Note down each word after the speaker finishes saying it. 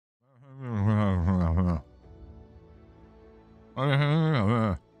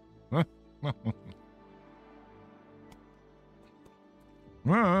Okay.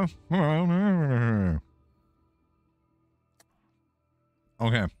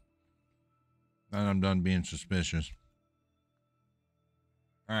 Now I'm done being suspicious.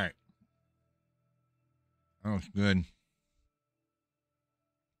 All right. That was good.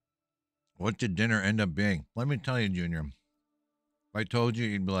 What did dinner end up being? Let me tell you, Junior. If I told you,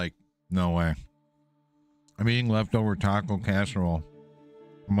 you'd be like, no way. I'm eating leftover taco casserole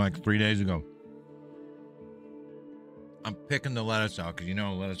from like 3 days ago. I'm picking the lettuce out because you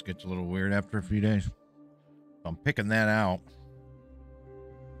know lettuce gets a little weird after a few days. So I'm picking that out.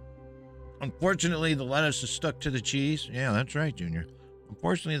 Unfortunately, the lettuce is stuck to the cheese. Yeah, that's right, Junior.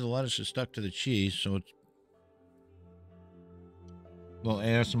 Unfortunately, the lettuce is stuck to the cheese, so it's a little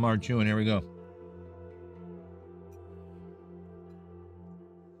ASMR chewing. Here we go.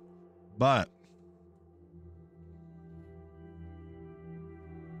 But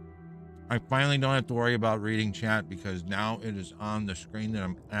I finally don't have to worry about reading chat because now it is on the screen that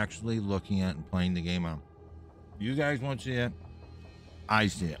I'm actually looking at and playing the game on. You guys won't see it. I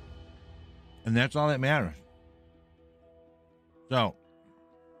see it. And that's all that matters. So,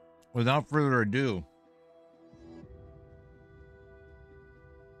 without further ado,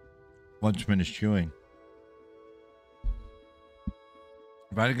 let's finish chewing.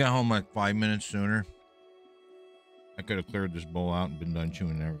 If I'd have got home like 5 minutes sooner, I could have cleared this bowl out and been done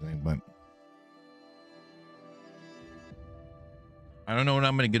chewing and everything, but I don't know what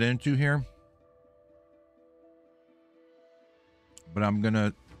I'm going to get into here, but I'm going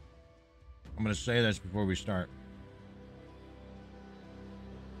to say this before we start.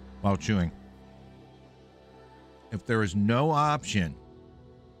 While chewing. If there is no option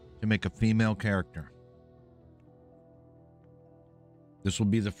to make a female character, this will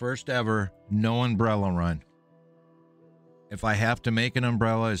be the first ever no umbrella run. If I have to make an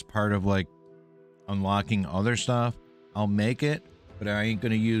umbrella as part of like unlocking other stuff, I'll make it, but I ain't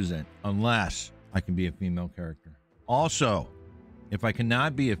going to use it unless I can be a female character. Also, if I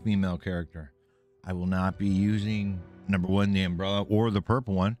cannot be a female character, I will not be using, number one, the umbrella or the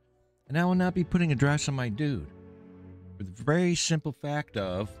purple one, and I will not be putting a dress on my dude. For the very simple fact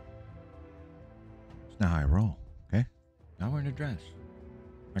of, it's not how I roll, okay? Not wearing a dress.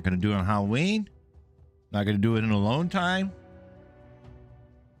 Not going to do it on Halloween. Not going to do it in alone time.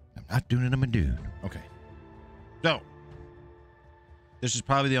 I'm not doing it on my dude. Okay. So, this is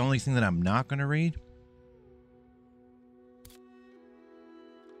probably the only thing that I'm not going to read.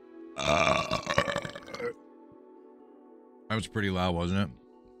 That was pretty loud, wasn't it?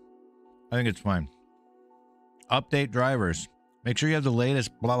 I think it's fine. Update drivers. Make sure you have the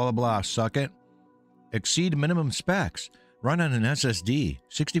latest blah, blah, blah. Suck it. Exceed minimum specs. Run on an SSD.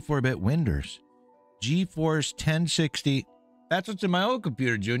 64-bit Windows. GeForce 1060. That's what's in my old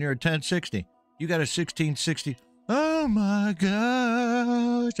computer, Junior, a 1060. You got a 1660. Oh my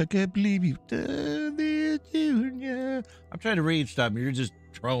gosh. I can't believe you've done this, Junior. I'm trying to read stuff. You're just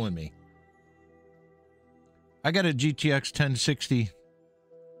trolling me. I got a GTX 1060,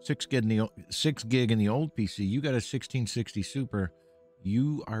 6 gig in the old PC. You got a 1660 Super.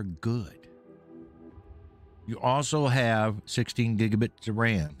 You are good. You also have 16 gigabits of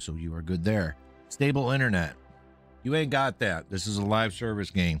RAM, so you are good there. Stable internet. You ain't got that. This is a live service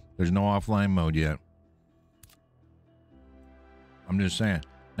game. There's no offline mode yet. I'm just saying.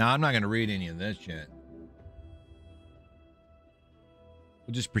 Now, I'm not going to read any of this shit.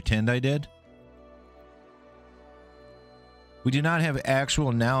 We'll just pretend I did. We do not have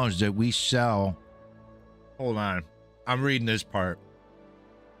actual knowledge that we sell. Hold on. I'm reading this part.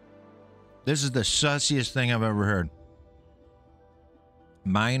 This is the sussiest thing I've ever heard.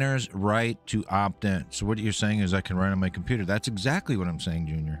 Minors' right to opt in. So what you're saying is I can run on my computer. That's exactly what I'm saying,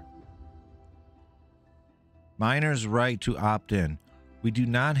 Junior. Minors' right to opt in. We do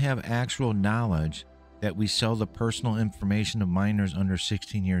not have actual knowledge that we sell the personal information of minors under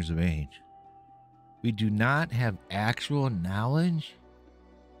 16 years of age. We do not have actual knowledge?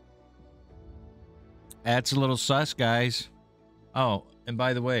 That's a little sus, guys. Oh, and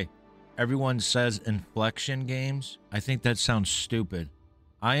by the way, everyone says inflection games. I think that sounds stupid.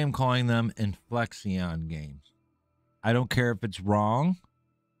 I am calling them inflexion games. I don't care if it's wrong.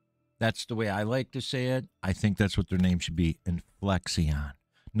 That's the way I like to say it. I think that's what their name should be. Inflexion,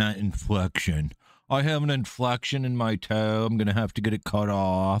 not inflection. I have an inflection in my toe. I'm going to have to get it cut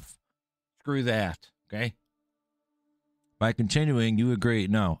off. Screw that, okay? By continuing, you agree.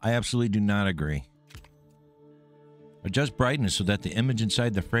 No, I absolutely do not agree. Adjust brightness so that the image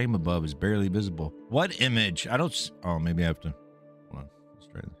inside the frame above is barely visible. What image? I don't... Oh, maybe I have to... Hold on. Let's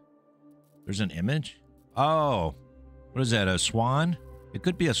try this. There's an image? Oh. What is that, a swan? It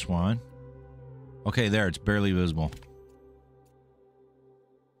could be a swan. Okay, there, it's barely visible.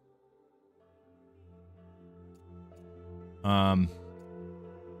 I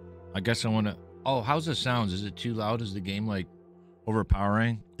guess I want to... Oh, how's the sounds? Is it too loud? Is the game, like,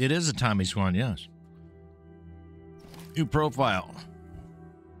 overpowering? It is a Tommy Swan, yes. New profile.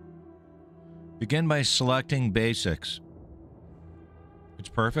 Begin by selecting basics. It's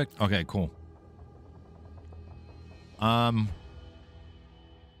perfect? Okay, cool.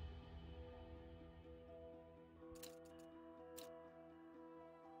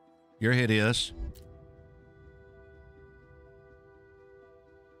 You're hideous.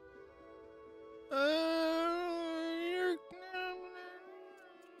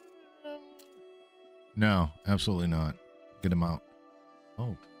 No, absolutely not. Get him out.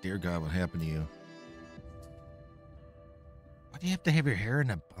 Oh, dear God, what happened to you? Why do you have to have your hair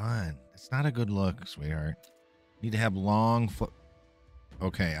in a bun? It's not a good look, sweetheart. You need to have long foot.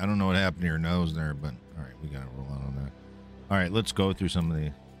 Okay, I don't know what happened to your nose there, but all right, we got to roll out on that. All right, let's go through some of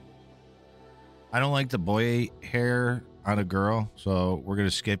these. I don't like the boy hair on a girl, so we're going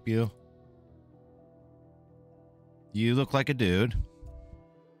to skip you. You look like a dude.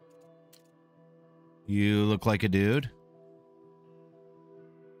 You look like a dude.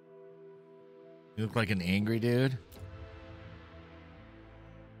 You look like an angry dude.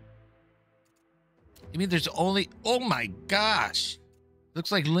 You mean there's only... Oh my gosh.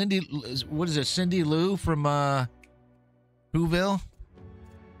 Looks like Lindy... What is it? Cindy Lou from Whoville?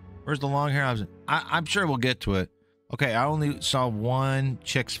 Where's the long hair? I'm sure we'll get to it. Okay, I only saw one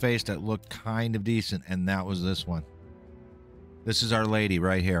chick's face that looked kind of decent, and that was this one. This is our lady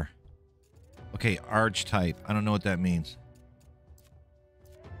right here. Okay, archetype. I don't know what that means.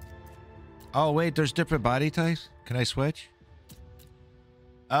 Oh, wait, there's different body types? Can I switch?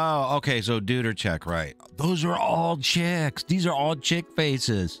 Oh, okay, so dude or chick, right. Those are all chicks. These are all chick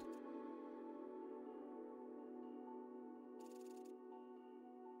faces.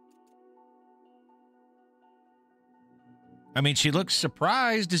 I mean, she looks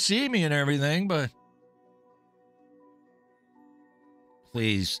surprised to see me and everything, but...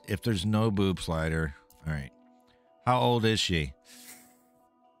 Please, if there's no boob slider. All right. How old is she?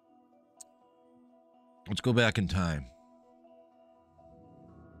 Let's go back in time.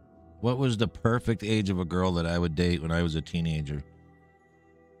 What was the perfect age of a girl that I would date when I was a teenager?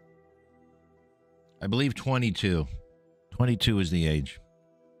 I believe 22. 22 is the age.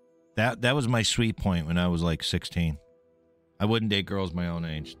 That was my sweet point when I was like 16. I wouldn't date girls my own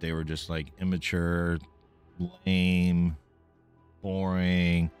age. They were just like immature, lame,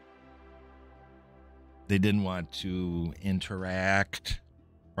 boring. They didn't want to interact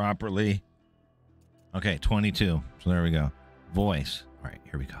properly. Okay, 22. So there we go. Voice. All right,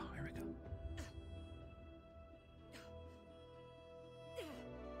 here we go. Here we go.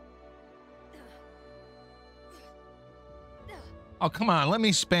 Oh, come on. Let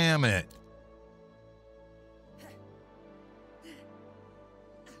me spam it.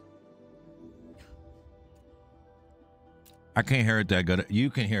 I can't hear it that good. You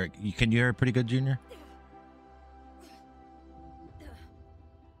can hear it. Can you hear it pretty good, Junior?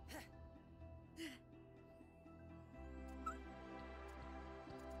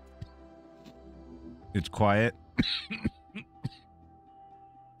 It's quiet.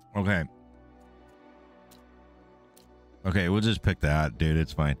 Okay. Okay, we'll just pick that, dude.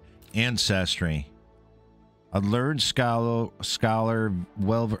 It's fine. Ancestry. A learned scholar,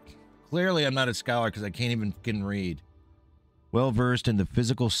 clearly I'm not a scholar because I can't even read. Well-versed in the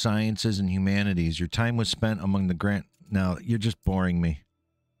physical sciences and humanities. Your time was spent among the No, you're just boring me.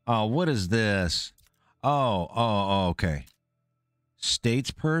 Oh, what is this? Oh, okay.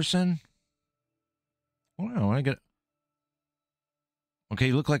 Statesperson? Wow, I get... Okay,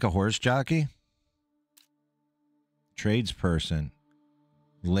 you look like a horse jockey. Tradesperson.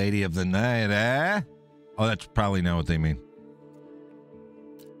 Lady of the night, eh? Oh, that's probably not what they mean.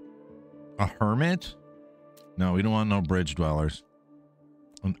 A hermit? No, we don't want no bridge dwellers.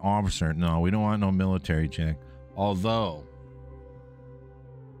 An officer? No, we don't want no military chick. Although,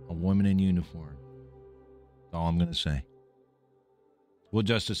 a woman in uniform. That's all I'm going to say. We'll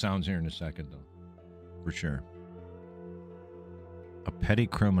adjust the sounds here in a second, though. For sure. A petty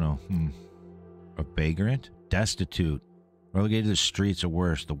criminal. A vagrant? Destitute. Relegated to the streets or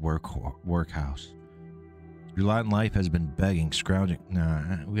worse, the workhouse. Your lot in life has been begging, scrounging.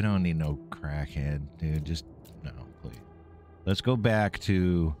 Nah, we don't need no crackhead, dude. Just, no, please. Let's go back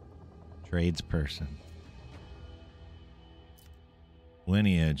to tradesperson.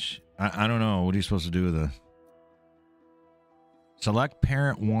 Lineage. I don't know. What are you supposed to do with this? Select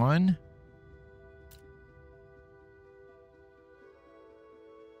parent 1.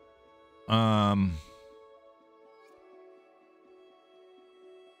 Um,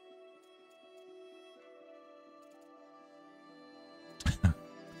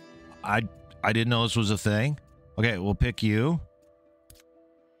 I didn't know this was a thing. Okay, we'll pick you.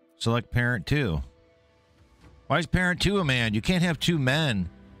 Select parent 2. Why is parent 2 a man? You can't have 2 men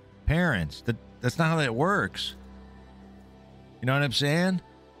parents. That's not how that works. You know what I'm saying?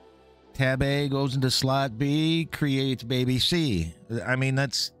 Tab A goes into slot B, creates baby C. I mean,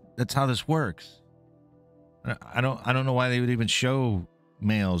 that's how this works. I don't know why they would even show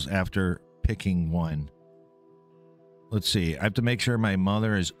males after picking one. Let's see. I have to make sure my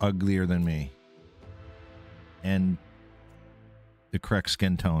mother is uglier than me. And the correct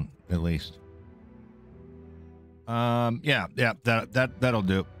skin tone, at least. Yeah, that'll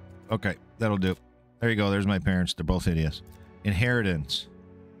do. Okay, that'll do. There you go. There's my parents. They're both hideous. Inheritance.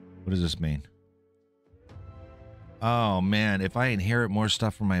 What does this mean? Oh, man. If I inherit more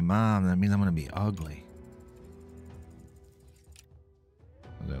stuff from my mom, that means I'm going to be ugly.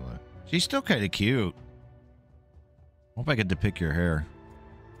 How's that look? She's still kind of cute. Hope I get to pick your hair.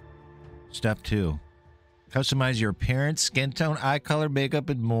 Step 2. Customize your appearance, skin tone, eye color, makeup,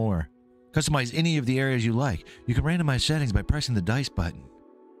 and more. Customize any of the areas you like. You can randomize settings by pressing the dice button.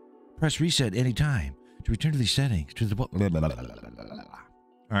 Press reset anytime to return to these settings. To the All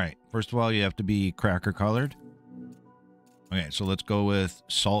right. First of all, you have to be cracker colored. Okay, so let's go with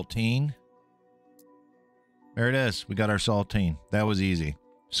saltine. There it is. We got our saltine. That was easy.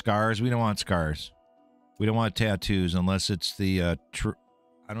 Scars. We don't want scars. We don't want tattoos unless it's the I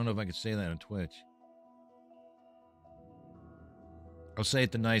don't know if I can say that on Twitch. I'll say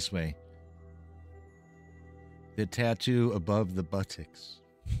it the nice way. The tattoo above the buttocks.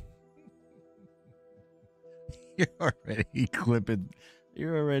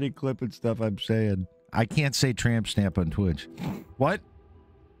 You're already clipping stuff I'm saying. I can't say tramp stamp on Twitch. What?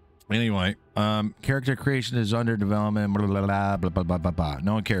 Anyway, character creation is under development. Blah, blah, blah, blah, blah, blah, blah, blah.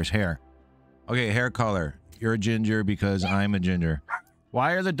 No one cares. Hair. Okay, hair color. You're a ginger because I'm a ginger.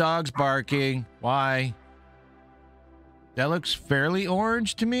 Why are the dogs barking? Why? That looks fairly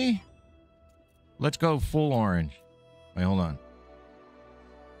orange to me. Let's go full orange. Wait, hold on.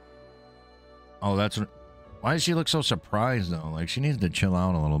 Oh, that's... Why does she look so surprised, though? Like, she needs to chill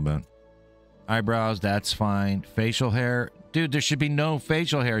out a little bit. Eyebrows, that's fine. Facial hair. Dude, there should be no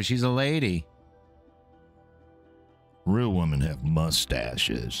facial hair. She's a lady. Real women have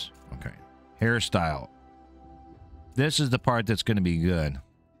mustaches. Okay. Hairstyle. This is the part that's going to be good.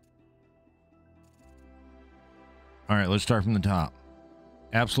 All right, let's start from the top.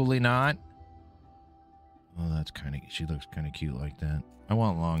 Absolutely not. Oh, that's kind of... She looks kind of cute like that. I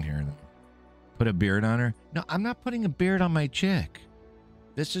want long hair, though. Put a beard on her? No, I'm not putting a beard on my chick.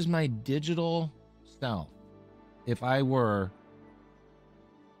 This is my digital self. If I were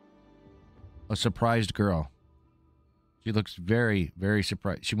a surprised girl. She looks very, very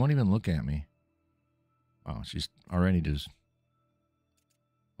surprised. She won't even look at me. Oh, she's already just...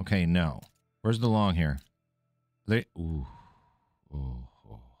 Okay, no. Where's the long hair? They... Ooh. Oh.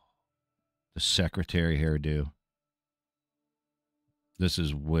 The secretary hairdo. This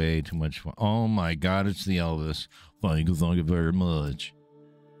is way too much fun. Oh my god, it's the Elvis. Thank you very much.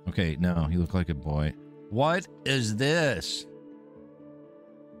 Okay, no, he looked like a boy. What is this?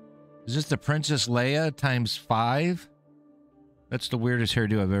 Is this the Princess Leia times 5? That's the weirdest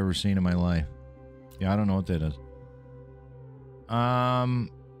hairdo I've ever seen in my life. Yeah, I don't know what that is. I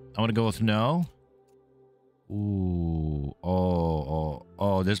want to go with no. Ooh,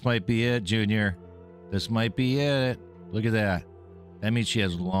 oh, this might be it, Junior. This might be it. Look at that. That means she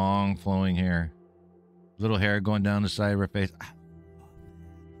has long, flowing hair. Little hair going down the side of her face.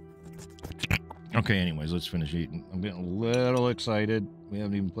 Okay, anyways, let's finish eating. I'm getting a little excited. We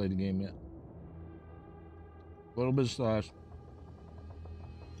haven't even played the game yet. A little bit of sauce.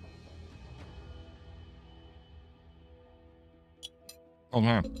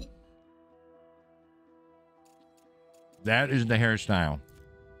 Okay. That is the hairstyle.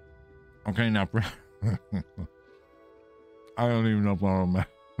 Okay, now... I don't even know if I'm...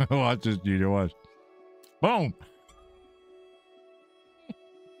 Watch this, Gina. Watch. Boom!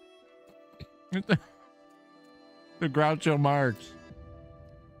 The Groucho Marx.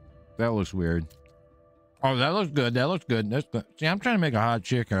 That looks weird. Oh, that looks good. That looks good. That's good. See, I'm trying to make a hot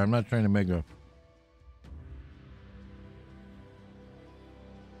chicken. I'm not trying to make a...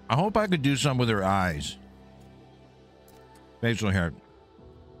 I hope I could do something with her eyes. Facial hair.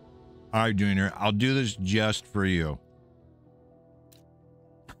 All right, Junior. I'll do this just for you.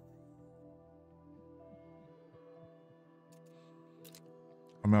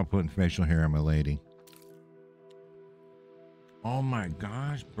 I'm not putting facial hair on my lady. Oh my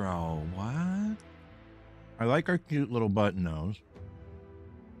gosh, bro. What? I like our cute little button nose.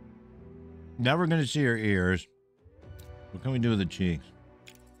 Never gonna see her ears. What can we do with the cheeks?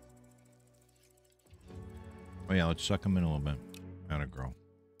 Oh yeah, let's suck them in a little bit. Atta girl.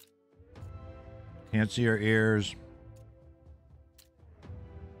 Can't see her ears.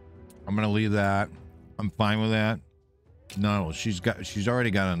 I'm gonna leave that. I'm fine with that. No, she's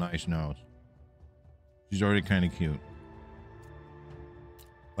already got a nice nose. She's already kind of cute.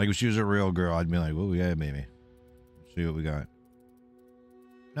 Like if she was a real girl, I'd be like, "Oh yeah, baby. Let's see what we got."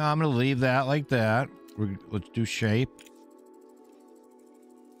 No, I'm gonna leave that like that. Let's do shape.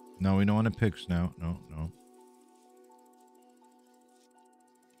 No, we don't want to pick snout. No, no.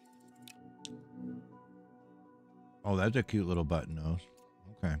 Oh, that's a cute little button nose.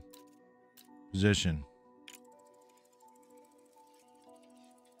 Okay. Position.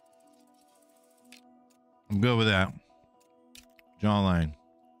 I'm good with that. Jawline.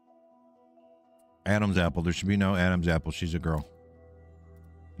 Adam's apple. There should be no Adam's apple. She's a girl.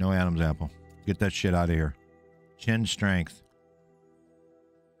 No Adam's apple. Get that shit out of here. Chin strength.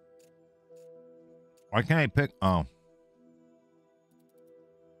 Why can't I pick? Oh.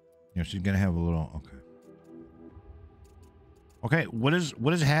 Yeah, she's gonna have a little. Okay. Okay, what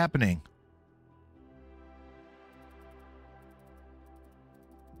is happening?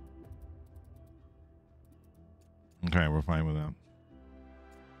 Okay, we're fine with that.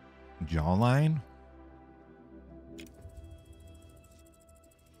 Jawline?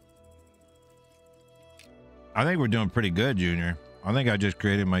 I think we're doing pretty good, Junior. I think I just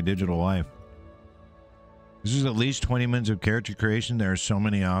created my digital life. This is at least 20 minutes of character creation. There are so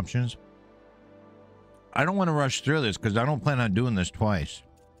many options. I don't want to rush through this because I don't plan on doing this twice.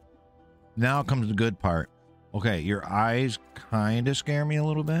 Now comes the good part. Okay, your eyes kind of scare me a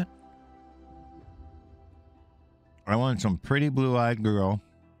little bit. I want some pretty blue-eyed girl.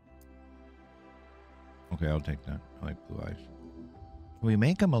 Okay, I'll take that. I like blue eyes. Can we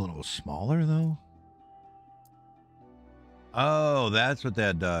make them a little smaller, though? Oh, that's what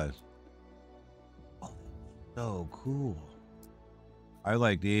that does. Oh, so cool. I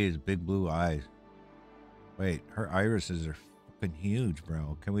like these big blue eyes. Wait, her irises are fucking huge,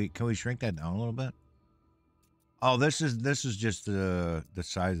 bro. Can we shrink that down a little bit? Oh, this is just the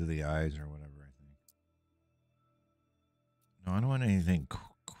size of the eyes or whatever, I think. No, I don't want anything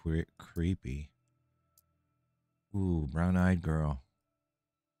creepy. Ooh, brown-eyed girl.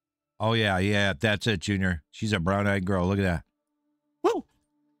 Oh yeah, that's it, Junior. She's a brown-eyed girl. Look at that. Woo!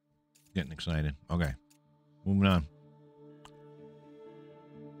 Getting excited. Okay, moving on.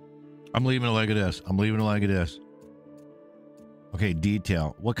 I'm leaving it like this. I'm leaving it like this. Okay,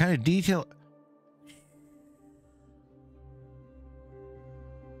 detail. What kind of detail?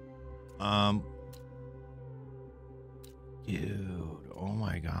 Dude, oh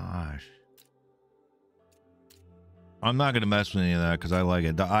my gosh. I'm not going to mess with any of that because I like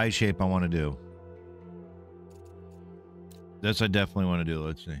it. The eye shape I want to do. This I definitely want to do.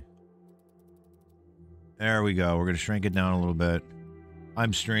 Let's see. There we go. We're going to shrink it down a little bit.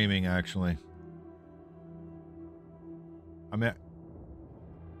 I'm streaming, actually. I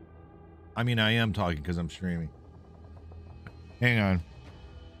mean, I am talking because I'm streaming. Hang on.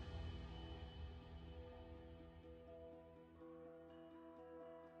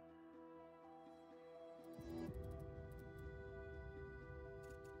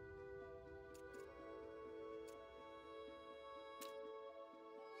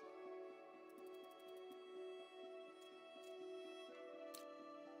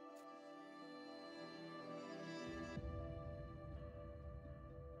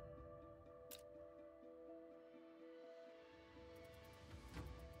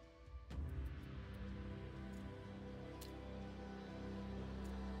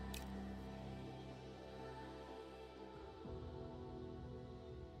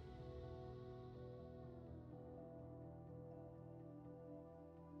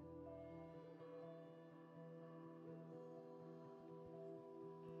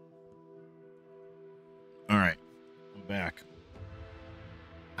 All right, I'm back.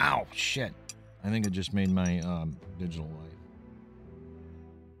 Ow, shit. I think I just made my digital light.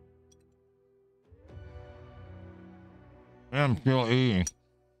 I'm still eating.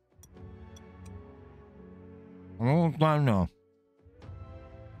 I'm almost done now.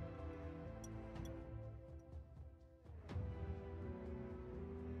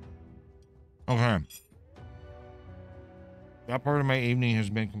 Okay. That part of my evening has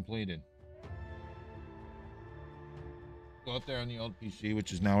been completed. Go up there on the old PC,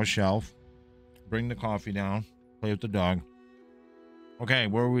 which is now a shelf. Bring the coffee down. Play with the dog. Okay,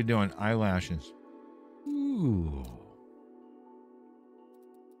 what are we doing? Eyelashes. Ooh.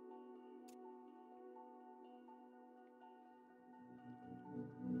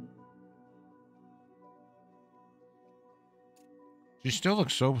 She still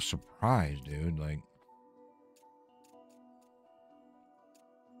looks so surprised, dude. Like,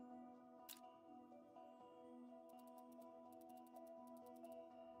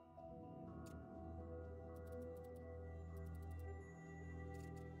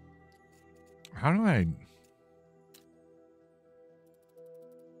 how do I?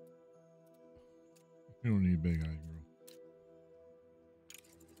 You don't need big eyes, girl.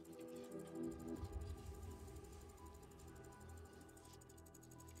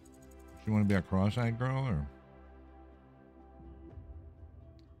 You want to be a cross-eyed girl, or?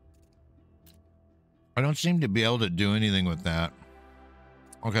 I don't seem to be able to do anything with that.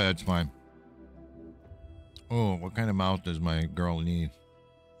 Okay, that's fine. Oh, what kind of mouth does my girl need?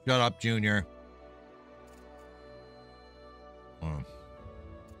 Shut up, Junior. Oh.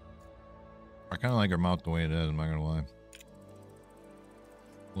 I kind of like her mouth the way it is, I'm not gonna lie.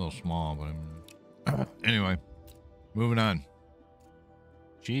 A little small, but anyway, moving on.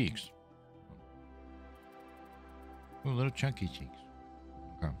 Cheeks. Ooh, little chunky cheeks.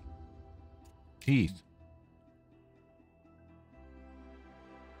 Okay. Teeth.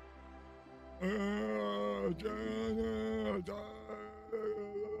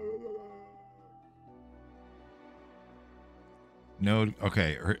 No,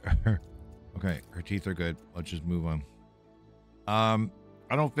 okay. Okay, her teeth are good. Let's just move on. I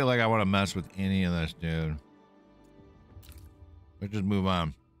don't feel like I want to mess with any of this, dude. Let's just move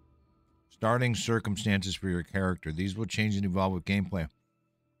on. Starting circumstances for your character. These will change and evolve with gameplay.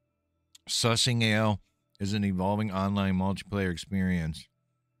 NIGHTINGALE is an evolving online multiplayer experience.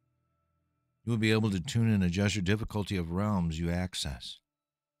 You will be able to tune and adjust your difficulty of realms you access.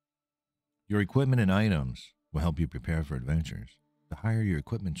 Your equipment and items will help you prepare for adventures. The higher your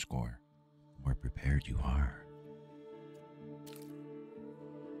equipment score, the more prepared you are.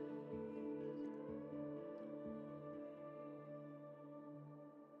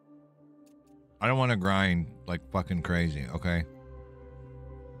 I don't want to grind like fucking crazy, okay?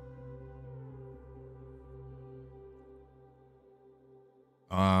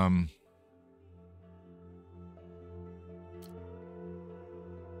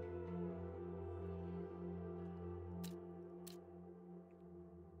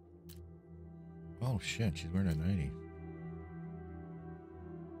 Oh shit, she's wearing a 90.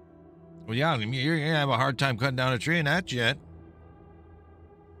 Well, yeah, you're gonna have a hard time cutting down a tree in that jet.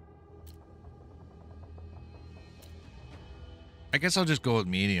 I guess I'll just go with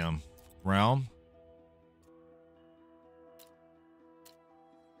medium. Realm.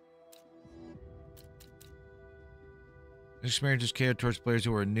 This experience is catered towards players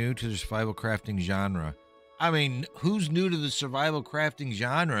who are new to the survival crafting genre. I mean, who's new to the survival crafting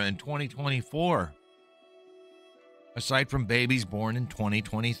genre in 2024? Aside from babies born in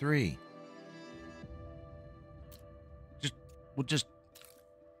 2023.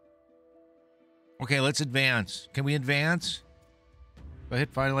 Okay, let's advance. Can we advance? Do I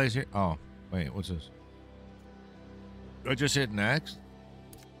hit finalize here? Oh, wait, what's this? Do I just hit next?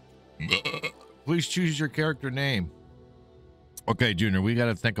 Please choose your character name. Okay, Junior, we got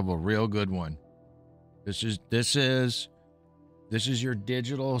to think of a real good one. This is your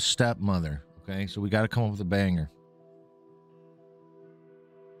digital stepmother. Okay, so we got to come up with a banger.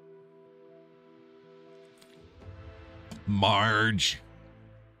 Marge.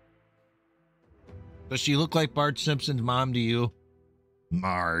 Does she look like Bart Simpson's mom to you?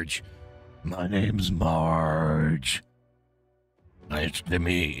 Marge. My name's Marge. Nice to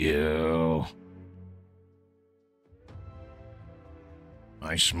meet you.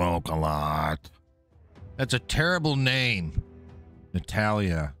 I smoke a lot. That's a terrible name.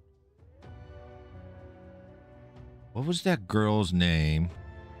 Natalia. What was that girl's name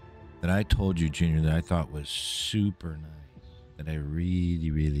that I told you, Junior, that I thought was super nice, that I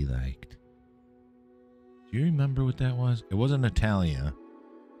really, really liked? Do you remember what that was? It wasn't Natalia.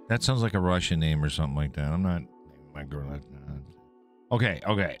 That sounds like a Russian name or something like that. I'm not naming my girl that.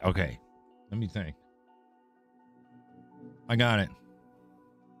 Okay. Let me think. I got it.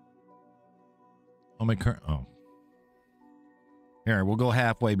 Oh. Here, we'll go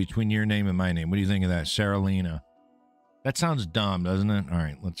halfway between your name and my name. What do you think of that? Saralina. That sounds dumb, doesn't it? All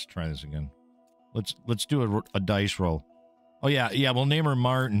right, let's try this again. Let's do a dice roll. Oh, yeah, we'll name her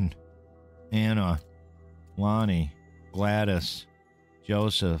Martin. Anna. Lonnie. Gladys.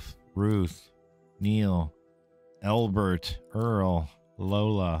 Joseph. Ruth. Neil. Albert. Earl.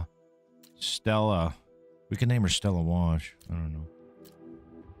 Lola. Stella. We can name her Stella Wash. I don't know.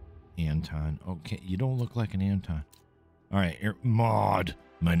 Anton. Okay, you don't look like an Anton. All right, here. Maud.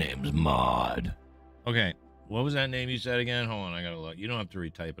 My name's Maud. Okay, what was that name you said again? Hold on, I gotta look. You don't have to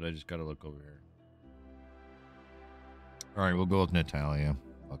retype it. I just gotta look over here. All right, we'll go with Natalia.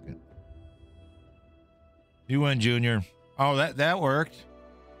 Fuck it. You win, Junior. Oh, that worked.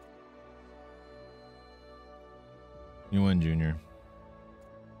 You win, Junior.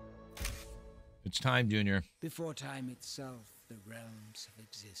 It's time, Junior. Before time itself, the realms have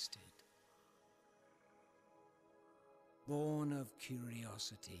existed. Born of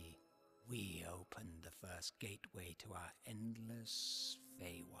curiosity, we opened the first gateway to our endless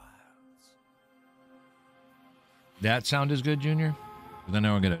Feywilds. That sound is good, Junior? But then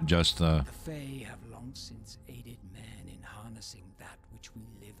now we're going to adjust the... The Fey have long since aided man in harnessing that which we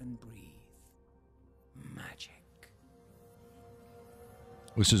live and breathe. Magic.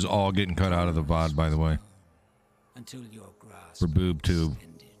 This is all getting cut out of the VOD, by the way. Until your grasp For boob tube.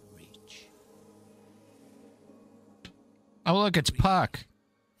 reach. Oh, look, it's Puck.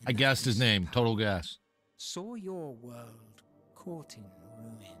 I guessed his name. Total guess. Saw your world caught in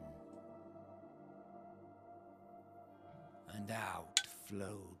ruin. And out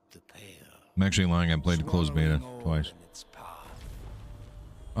flowed the pale. I'm actually lying. I played the closed beta twice.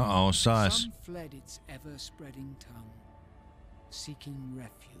 Uh-oh, sus. Some fled its ever-spreading tongue, seeking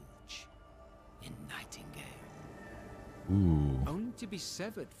refuge in Nightingale. Ooh. Only to be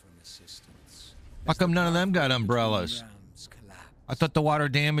severed from assistance. How come none of them got umbrellas? I thought the water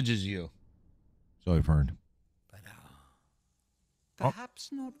damages you. So I've heard. But perhaps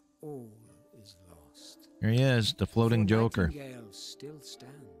not all is lost. Here he is, the floating Joker. Nightingale still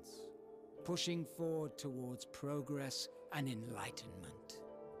stands, pushing forward towards progress and enlightenment.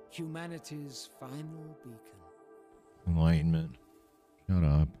 Humanity's final beacon. Enlightenment. Shut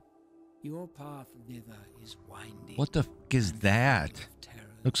up. Your path thither is winding. What the fuck is that?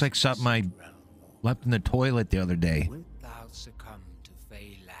 Looks like something I left in the toilet the other day. Wilt thou succumb to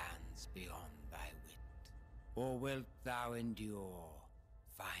fey lands beyond thy wit? Or wilt thou endure,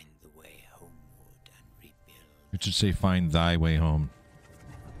 find the way homeward and rebuild? It should say find thy way home.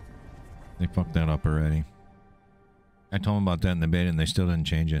 They fucked that up already. I told them about that in the beta and they still didn't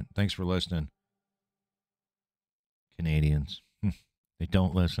change it. Thanks for listening. Canadians. They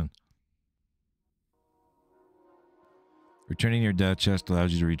don't listen. Returning your death chest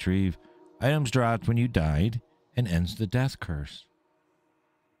allows you to retrieve items dropped when you died and ends the death curse.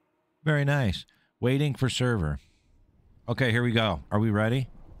 Very nice. Waiting for server. Okay, here we go. Are we ready?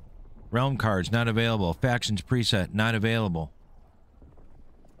 Realm cards not available. Factions preset not available.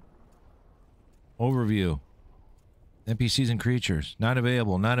 Overview. NPCs and creatures not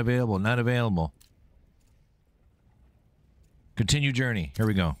available, not available, not available. Continue journey. Here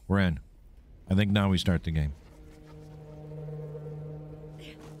we go. We're in. I think now we start the game.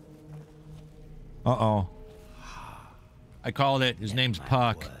 Uh-oh. I called it. His name's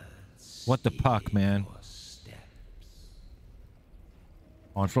Puck. What the Puck, man?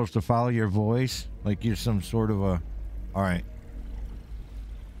 Oh, I'm supposed to follow your voice? Like you're some sort of a... Alright.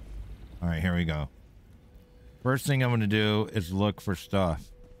 Alright, here we go. First thing I'm going to do is look for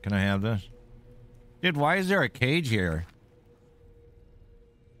stuff. Can I have this? Dude, why is there a cage here?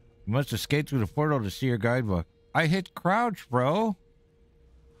 You must escape through the portal to see your guidebook. I hit crouch, bro.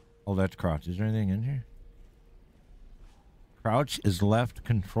 Oh, that's crouch. Is there anything in here? Crouch is left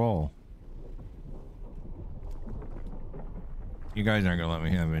control. You guys aren't going to let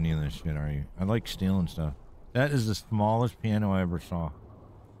me have any of this shit, are you? I like stealing stuff. That is the smallest piano I ever saw.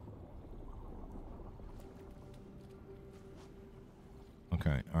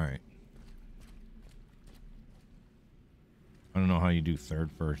 Okay, alright. I don't know how you do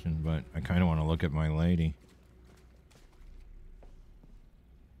third person, but I kind of want to look at my lady.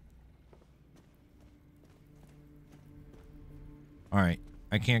 Alright,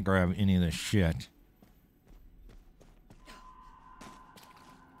 I can't grab any of this shit.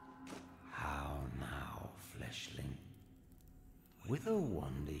 How now, fleshling? Whither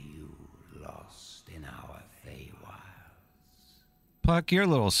wander you, lost in our Feywilds? Puck, you're a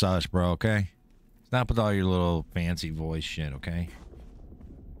little sus, bro, okay? Stop with all your little fancy voice shit, okay?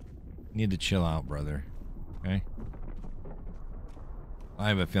 You need to chill out, brother. Okay? I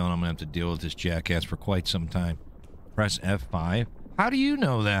have a feeling I'm gonna have to deal with this jackass for quite some time. Press F5. How do you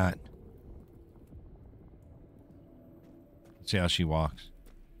know that? Let's see how she walks.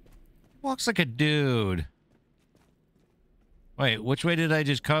 Walks like a dude. Wait, which way did I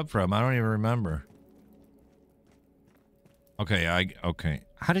just come from? I don't even remember. Okay, okay.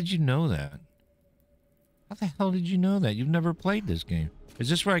 How did you know that? How the hell did you know that? You've never played this game. Is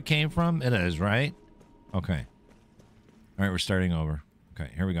this where I came from? It is, right? Okay. All right, we're starting over.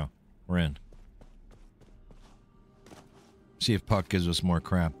 Okay, here we go. We're in. See if Puck gives us more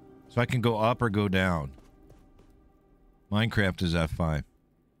crap. So I can go up or go down. Minecraft is F5.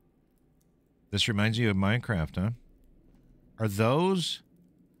 This reminds you of Minecraft, huh? Are those?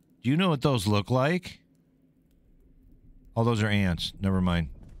 Do you know what those look like? Oh, those are ants. Never mind.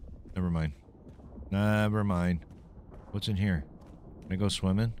 Never mind. Never mind. What's in here? Can I go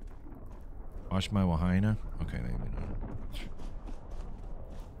swimming? Wash my wahina? Okay, maybe not.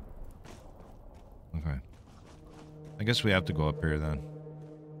 Okay. I guess we have to go up here then.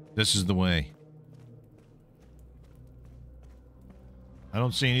 This is the way. I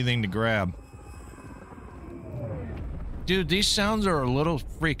don't see anything to grab. Dude, these sounds are a little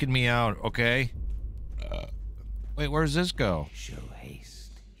freaking me out, okay? Wait, where does this go? Show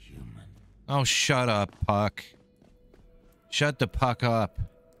haste, human. Oh, shut up, Puck. Shut the Puck up.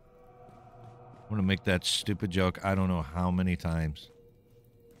 I'm gonna make that stupid joke I don't know how many times.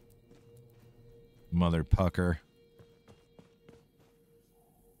 Mother Pucker.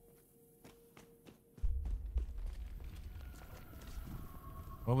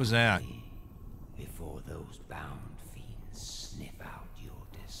 What was that? Before those bound fiends sniff out your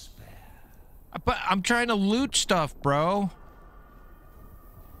despair. But I'm trying to loot stuff, bro.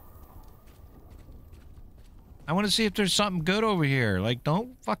 I want to see if there's something good over here. Like,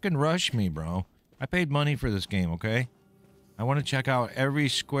 don't fucking rush me, bro. I paid money for this game, okay? I want to check out every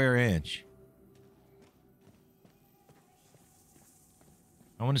square inch.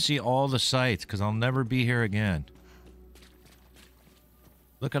 I want to see all the sites, because I'll never be here again.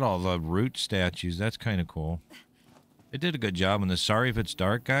 Look at all the root statues. That's kind of cool. They did a good job on this. Sorry if it's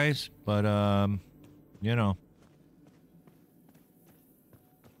dark, guys, but, you know.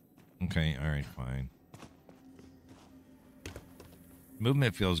 Okay, alright, fine.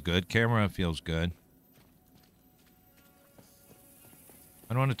 Movement feels good. Camera feels good.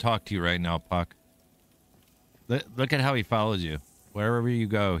 I don't want to talk to you right now, Puck. Look at how he follows you. Wherever you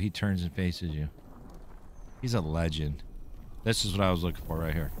go, he turns and faces you. He's a legend. This is what I was looking for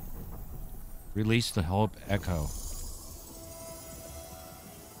right here. Release the Hope Echo.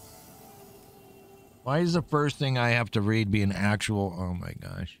 Why is the first thing I have to read be an actual... Oh my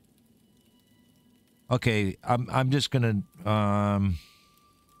gosh. Okay, I'm just gonna...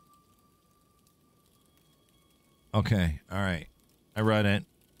 Okay, alright. I read it.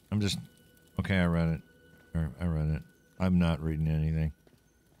 Okay, I read it. I read it. I'm not reading anything.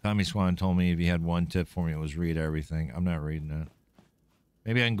 Tommy Swan told me if he had one tip for me, it was read everything. I'm not reading that.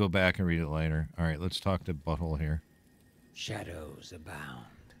 Maybe I can go back and read it later. Alright, let's talk to Butthole here. Shadows abound,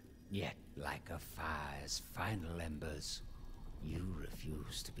 yet like a fire's final embers, you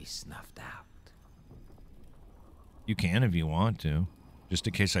refuse to be snuffed out. You can if you want to. Just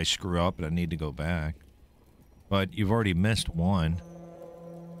in case I screw up and I need to go back. But you've already missed one.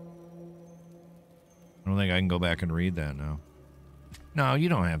 I don't think I can go back and read that now. No, you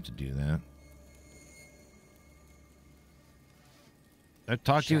don't have to do that. I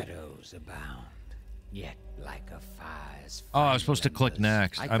talked to you. Shadows abound, yet like a fire's Oh, I was supposed to click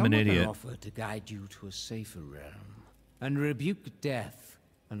next. I'm an idiot. I offer to guide you to a safer realm and rebuke death,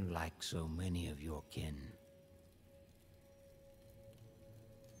 unlike so many of your kin.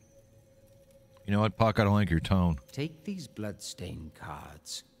 You know what, Puck? I don't like your tone. Take these bloodstained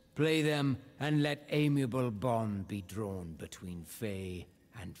cards, play them, and let amiable bond be drawn between Fae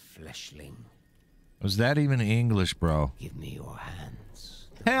and Fleshling. Was that even English, bro? Give me your hands.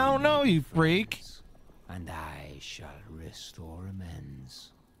 Hell no, you freak! And I shall restore amends.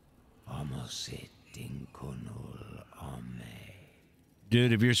 Homosit inconul ame.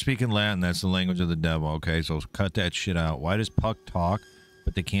 Dude, if you're speaking Latin, that's the language of the devil, okay? So cut that shit out. Why does Puck talk,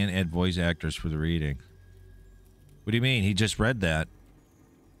 but they can't add voice actors for the reading? What do you mean? He just read that.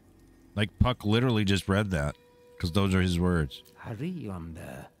 Like, Puck literally just read that. Because those are his words. Hurry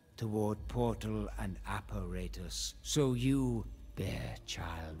yonder, toward portal and apparatus, so you, bare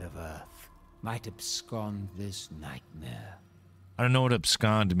child of earth, might abscond this nightmare. I don't know what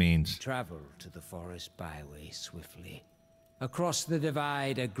abscond means. Travel to the forest byway swiftly. Across the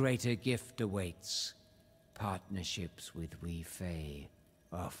divide, a greater gift awaits. Partnerships with we Fae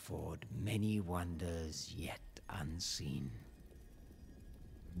afford many wonders yet unseen.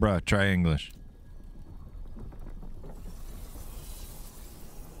 Bruh, try English.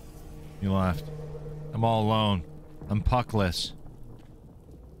 You left. I'm all alone. I'm Puckless.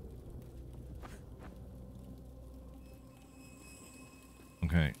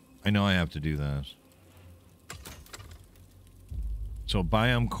 Okay. I know I have to do this. So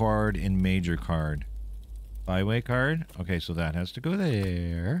biome card and major card. Byway card? Okay, so that has to go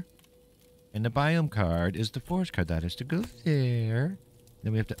there. And the biome card is the forest card. That has to go there.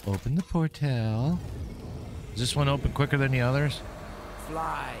 Then we have to open the portal. Does this one open quicker than the others?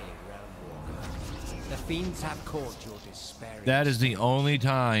 Fly, realm walker. The fiends have caught your despair. That is the only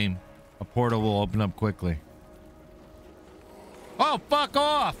time a portal will open up quickly. Oh, fuck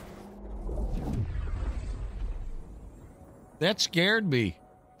off! That scared me.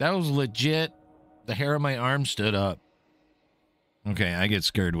 That was legit. The hair on my arm stood up. Okay, I get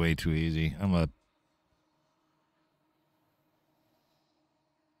scared way too easy.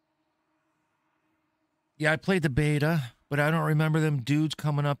 Yeah, I played the beta, but I don't remember them dudes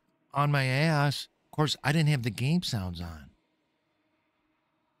coming up on my ass. Of course, I didn't have the game sounds on.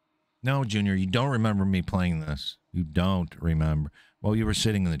 No, Junior, you don't remember me playing this. You don't remember. Well, you were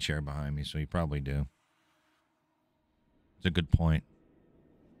sitting in the chair behind me, so you probably do. It's a good point.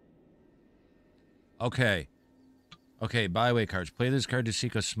 Okay. Okay, byway cards. Play this card to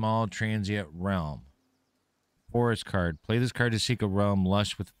seek a small transient realm. Forest card. Play this card to seek a realm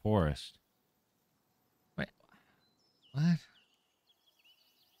lush with forest. Wait. What?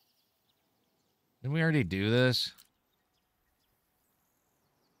 Didn't we already do this?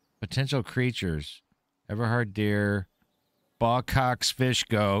 Potential creatures. Everhard deer. Bawcock's fish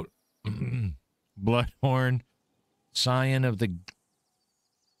goat. Bloodhorn. Scion of the...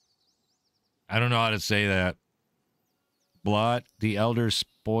 I don't know how to say that. Blot. The Elder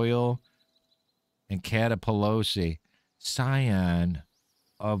Spoil. And Catapolosi. Scion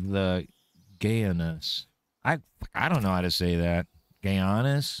of the Gaeanus. I don't know how to say that.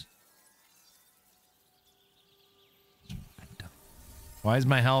 Gaeanus? Why is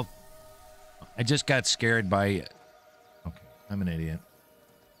my health... I just got scared by... Okay, I'm an idiot.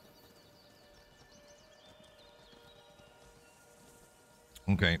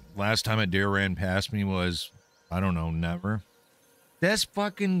 Okay, last time a deer ran past me was, I don't know, never. This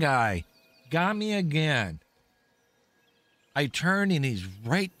fucking guy got me again. I turned and he's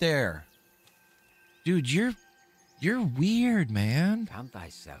right there. Dude, you're weird, man. Count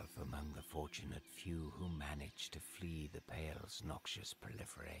thyself among the fortunate few who managed to flee the Pale's noxious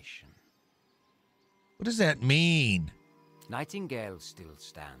proliferation. What does that mean? Nightingale still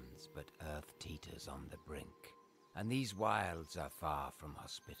stands, but Earth teeters on the brink, and these wilds are far from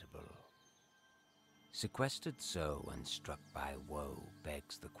hospitable. Sequestered so and struck by woe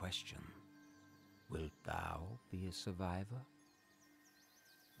begs the question, wilt thou be a survivor?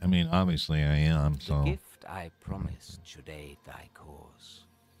 I mean, obviously I am, so... The gift I promised should aid thy cause.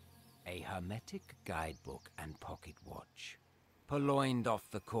 A hermetic guidebook and pocket watch, purloined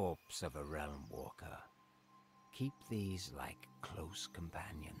off the corpse of a realm walker. Keep these like close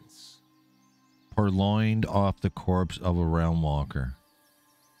companions. Purloined off the corpse of a realm walker.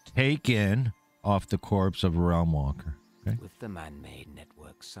 Taken off the corpse of a realm walker. Okay. With the man-made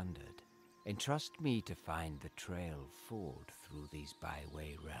network sundered, entrust me to find the trail forward through these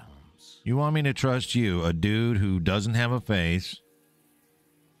byway realms. You want me to trust you, a dude who doesn't have a face,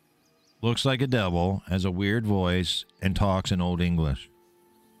 looks like a devil, has a weird voice, and talks in Old English?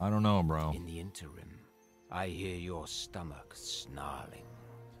 I don't know, bro. In the interim, I hear your stomach snarling.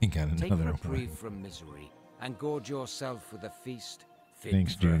 You got another Take reprieve one. from misery, and gorge yourself with a feast fit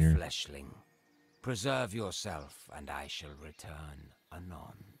Thanks, for Junior. a fleshling. Preserve yourself, and I shall return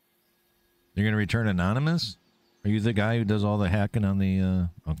anon. You're going to return anonymous? Are you the guy who does all the hacking on the,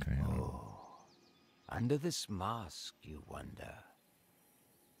 Okay. Under this mask, you wonder.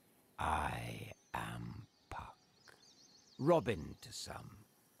 I am Puck. Robin to some.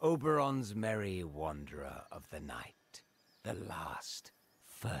 Oberon's merry wanderer of the night. The last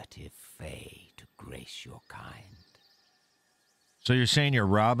furtive fae to grace your kind. So you're saying you're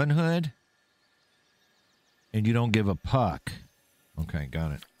Robin Hood? And you don't give a puck? Okay,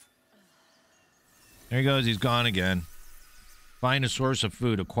 got it. There he goes. He's gone again. Find a source of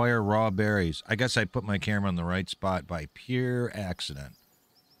food. Acquire raw berries. I guess I put my camera on the right spot by pure accident.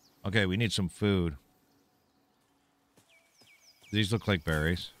 Okay, we need some food. These look like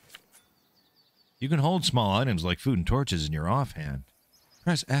berries. You can hold small items like food and torches in your offhand.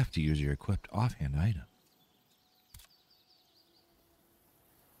 Press F to use your equipped offhand item.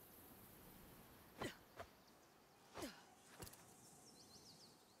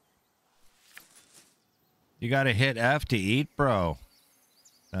 You gotta hit F to eat, bro.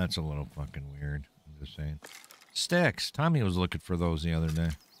 That's a little fucking weird. I'm just saying. Sticks. Tommy was looking for those the other day.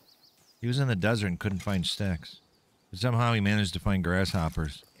 He was in the desert and couldn't find sticks. But somehow he managed to find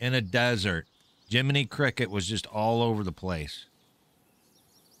grasshoppers. In a desert. Jiminy Cricket was just all over the place.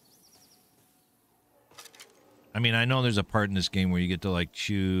 I mean, I know there's a part in this game where you get to, like,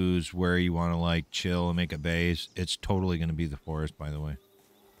 choose where you want to, like, chill and make a base. It's totally going to be the forest, by the way.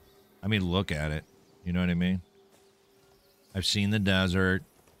 I mean, look at it. You know what I mean? I've seen the desert.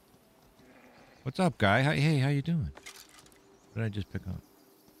 What's up, guy? Hey, how you doing? What did I just pick up?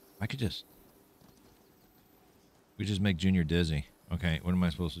 I could just... We just make Junior dizzy. Okay, what am I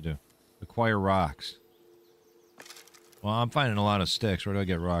supposed to do? Acquire rocks. Well, I'm finding a lot of sticks. Where do I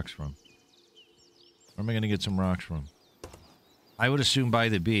get rocks from? Where am I going to get some rocks from? I would assume by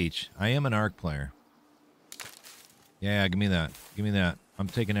the beach. I am an Ark player. Yeah, give me that. Give me that. I'm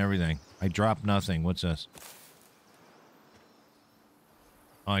taking everything. I dropped nothing. What's this?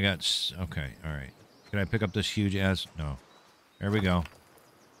 Oh, I got... Okay, alright. Can I pick up this huge ass? No. There we go.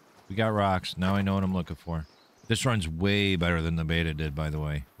 We got rocks. Now I know what I'm looking for. This runs way better than the beta did, by the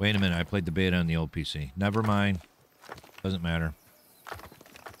way. Wait a minute. I played the beta on the old PC. Never mind. Doesn't matter.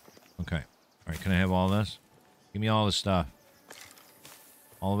 Okay. Alright, can I have all this? Give me all this stuff.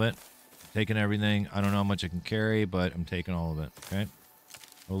 All of it. Taking everything. I don't know how much I can carry, but I'm taking all of it. Okay?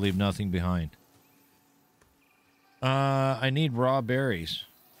 We'll leave nothing behind. I need raw berries.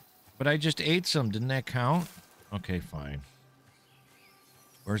 But I just ate some. Didn't that count? Okay, fine.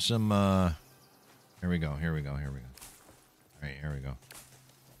 Where's some, Here we go, here we go, here we go. Alright, here we go.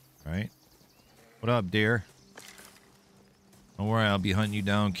 Alright. What up, dear? Don't worry, I'll be hunting you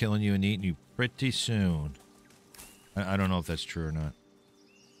down, killing you, and eating you pretty soon. I don't know if that's true or not.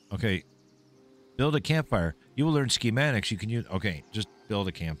 Okay. Build a campfire. You will learn schematics. You can use... Okay, just build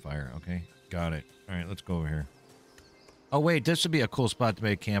a campfire, okay? Got it. Alright, let's go over here. Oh, wait, this would be a cool spot to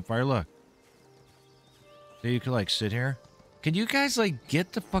make a campfire. Look. So you could, like, sit here. Can you guys, like,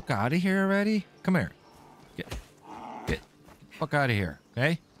 get the fuck out of here already? Come here. Get the fuck out of here,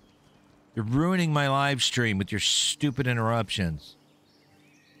 okay? You're ruining my live stream with your stupid interruptions.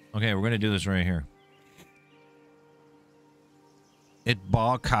 Okay, we're gonna do this right here. It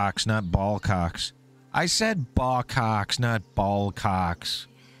ball cocks, not ball cocks. I said ball cocks, not ball cocks.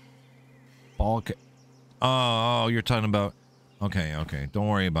 Ball co- Oh, you're talking about... Okay, okay. Don't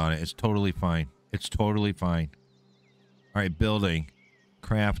worry about it. It's totally fine. It's totally fine. Alright, building.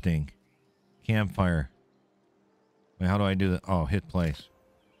 Crafting. Campfire. Wait, how do I do that? Oh, hit place.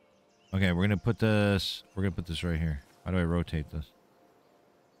 Okay, we're gonna put this... We're gonna put this right here. How do I rotate this?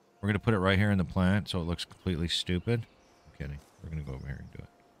 We're gonna put it right here in the plant so it looks completely stupid. I'm kidding. We're gonna go over here and do it.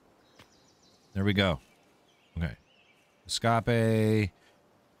 There we go. Okay. Escape.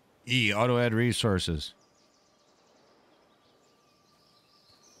 E. Auto add resources.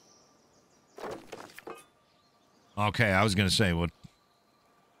 Okay, I was gonna say what.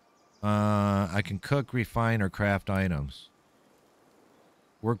 I can cook, refine, or craft items.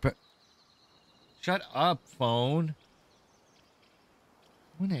 Shut up, phone.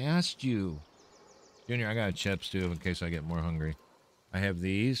 When I asked you, Junior, I got chips too in case I get more hungry. I have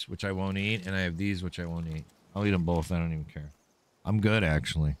these, which I won't eat, and I have these, which I won't eat. I'll eat them both. I don't even care. I'm good,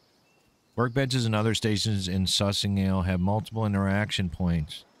 actually. Workbenches and other stations in NIGHTINGALE have multiple interaction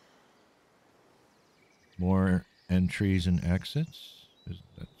points. More entries and exits?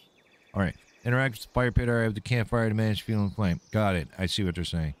 Alright. Interact with the fire pit area of the campfire to manage fuel and flame. Got it. I see what they're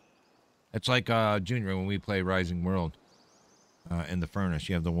saying. It's like Junior when we play Rising World in the furnace.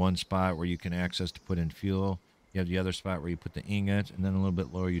 You have the one spot where you can access to put in fuel. You have the other spot where you put the ingots, and then a little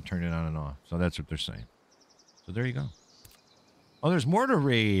bit lower you turn it on and off. So that's what they're saying. So there you go. Oh, there's more to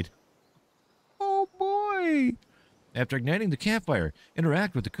read. Oh, boy. After igniting the campfire,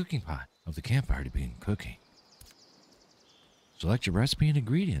 interact with the cooking pot of the campfire to begin cooking. Select your recipe and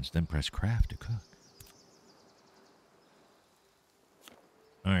ingredients, then press craft to cook.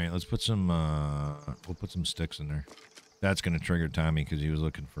 All right, let's put some, we'll put some sticks in there. That's going to trigger Tommy because he was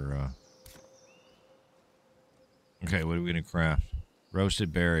looking for, Okay, what are we going to craft?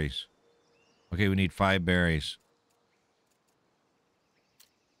 Roasted berries. Okay, we need 5 berries.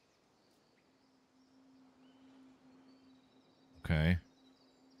 Okay.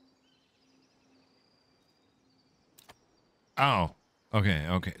 Oh. Okay,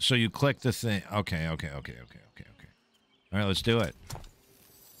 okay. So you click the thing. Okay. All right, let's do it.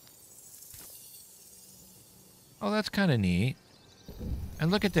 Oh, that's kind of neat. And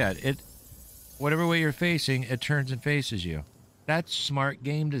look at that. It, whatever way you're facing, it turns and faces you. That's smart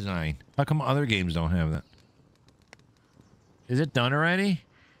game design. How come other games don't have that? Is it done already?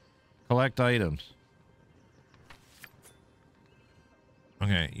 Collect items.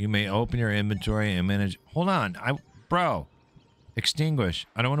 Okay, you may open your inventory and manage... Hold on. Bro. Extinguish.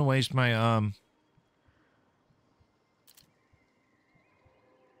 I don't want to waste my,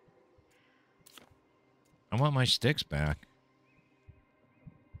 I want my sticks back.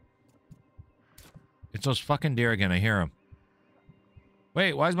 It's those fucking deer again. I hear them.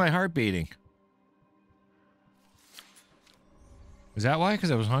 Wait, why is my heart beating? Is that why?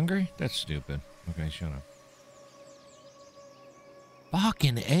 Because I was hungry? That's stupid. Okay, shut up.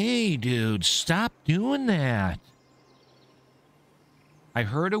 Fucking A, dude. Stop doing that. I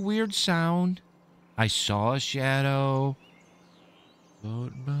heard a weird sound. I saw a shadow.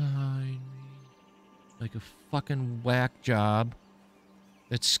 Float behind me. like a fucking whack job.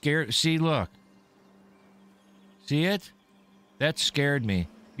 That scared. See, look. See it? That scared me.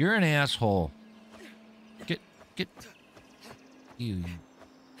 You're an asshole. Get. You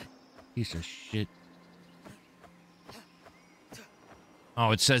piece of shit.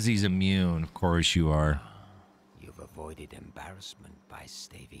 Oh, it says he's immune. Of course you are. You've avoided embarrassment by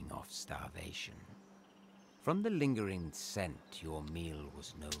staving off starvation. From the lingering scent, your meal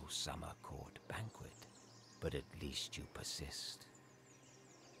was no summer court banquet, but at least you persist.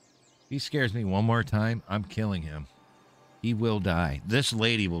 He scares me one more time, I'm killing him. He will die. This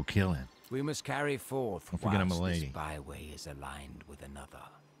lady will kill him. We must carry forth Don't forget I'm a whilst this lady. byway is aligned with another,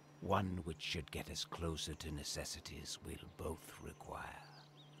 one which should get us closer to necessities we'll both require.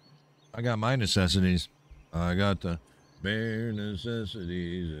 I got my necessities. I got the bare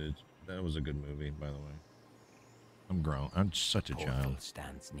necessities. That was a good movie, by the way. I'm grown. I'm such a child.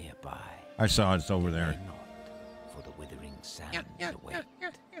 Stands nearby. I saw it's over there. Not, for the withering sands await.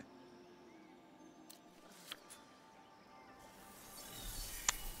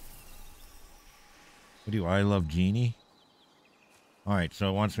 What do I love Genie? Alright, so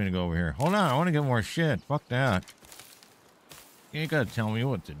it wants me to go over here. Hold on, I want to get more shit. Fuck that. You ain't gotta tell me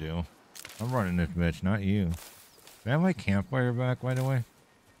what to do. I'm running this bitch, not you. Do I have my campfire back, by the way?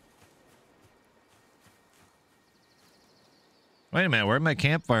 Wait a minute, where'd my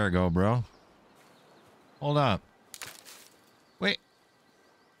campfire go, bro? Hold up. Wait.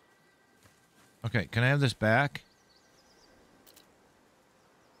 Okay, can I have this back?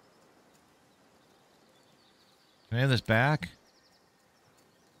 Can I have this back?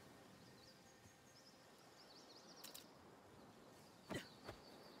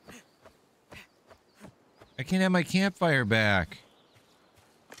 I can't have my campfire back.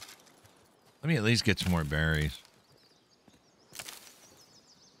 Let me at least get some more berries.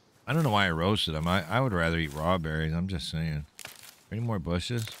 I don't know why I roasted them. I would rather eat raw berries. I'm just saying. Any more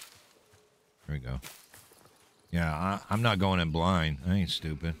bushes? There we go. Yeah, I'm not going in blind. I ain't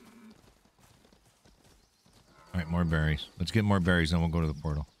stupid. Alright, more berries. Let's get more berries, then we'll go to the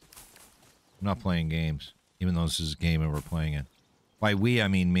portal. I'm not playing games. Even though this is a game and we're playing it. By we, I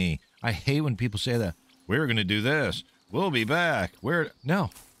mean me. I hate when people say that. We're going to do this. We'll be back. No.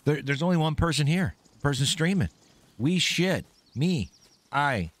 There's only one person here. Person streaming. We shit. Me.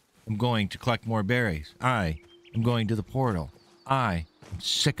 I am going to collect more berries. I am going to the portal. I am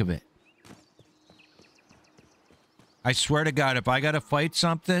sick of it. I swear to God, if I got to fight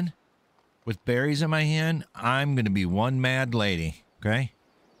something with berries in my hand, I'm going to be one mad lady. Okay?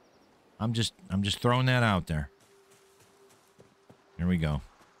 I'm just throwing that out there. Here we go.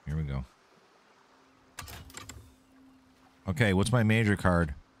 Here we go. Okay, what's my major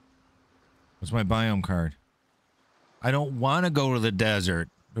card? What's my biome card? I don't want to go to the desert.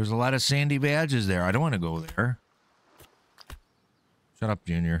 There's a lot of sandy badges there. I don't want to go there. Shut up,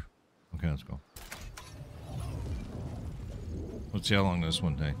 Junior. Okay, let's go. Let's see how long this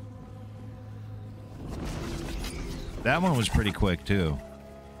one takes. That one was pretty quick, too.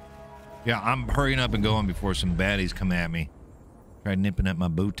 Yeah, I'm hurrying up and going before some baddies come at me. Try nipping at my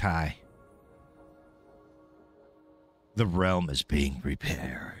bow tie. The realm is being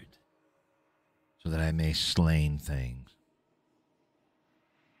prepared so that I may slain things.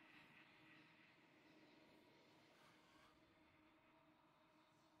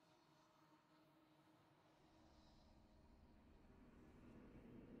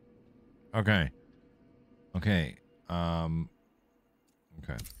 Okay. Okay.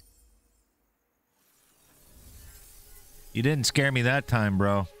 Okay. You didn't scare me that time,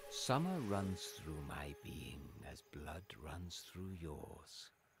 bro. Summer runs through my being as blood runs through yours.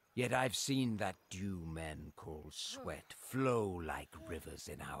 Yet I've seen that dew men call sweat flow like rivers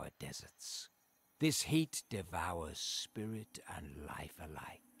in our deserts. This heat devours spirit and life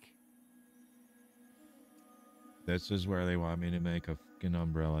alike. This is where they want me to make a fucking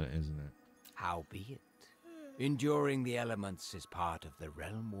umbrella, isn't it? Howbeit, enduring the elements is part of the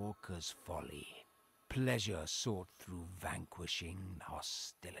Realm Walker's folly. Pleasure sought through vanquishing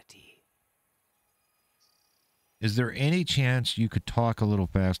hostility. Is there any chance you could talk a little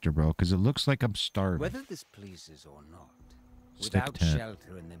faster, bro? Because it looks like I'm starving. Whether this pleases or not, Stick without tent.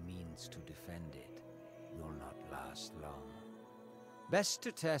 shelter and the means to defend it, you'll not last long. Best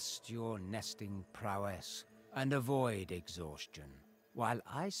to test your nesting prowess and avoid exhaustion, while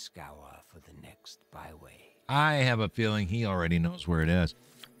I scour for the next byway. I have a feeling he already knows where it is.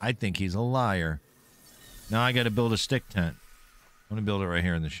 I think he's a liar. Now I got to build a stick tent. I'm going to build it right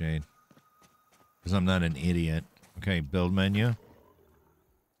here in the shade. Because I'm not an idiot. Okay, build menu.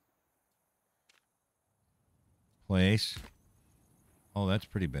 Place. Oh, that's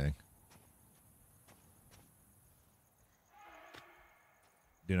pretty big.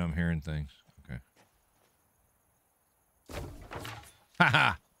 Dude, I'm hearing things. Okay.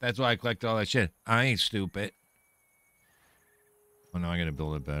 Haha! That's why I collect all that shit. I ain't stupid. Oh, no, I gotta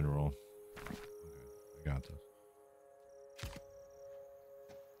build a bedroll. Okay, I got this.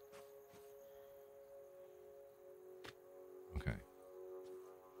 Okay.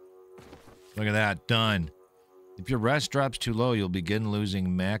 Look at that. Done. If your rest drops too low, you'll begin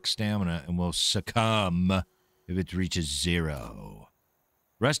losing max stamina and will succumb if it reaches 0.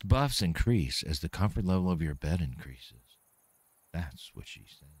 Rest buffs increase as the comfort level of your bed increases. That's what she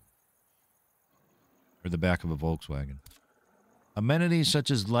said. Or the back of a Volkswagen. Amenities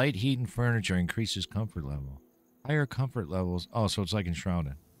such as light, heat, and furniture increases comfort level. Higher comfort levels. Oh, so it's like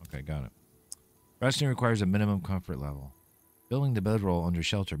enshrouded. Okay, got it. Resting requires a minimum comfort level. Building the bedroll under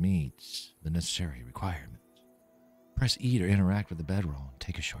shelter meets the necessary requirements. Press E to interact with the bedroll and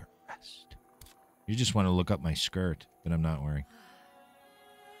take a short rest. You just want to look up my skirt that I'm not wearing.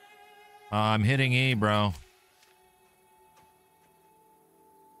 I'm hitting E, bro.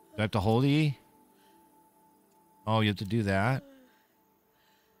 Do I have to hold E? Oh, you have to do that?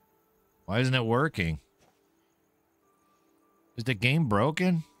 Why isn't it working? Is the game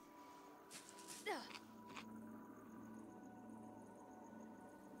broken?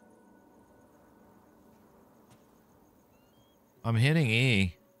 I'm hitting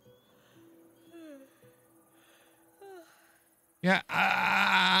E. Yeah,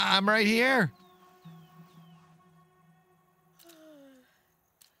 I'm right here.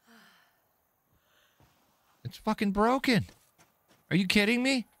 It's fucking broken. Are you kidding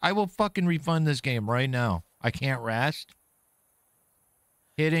me? I will fucking refund this game right now. I can't rest.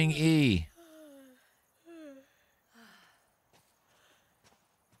 Hitting E.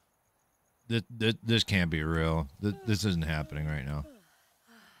 This can't be real. This isn't happening right now.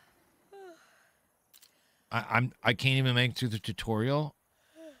 I can't even make it through the tutorial.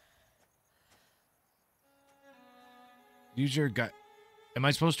 Use your gut. Am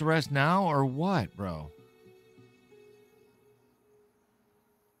I supposed to rest now or what, bro?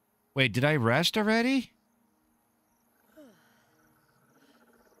 Wait, did I rest already?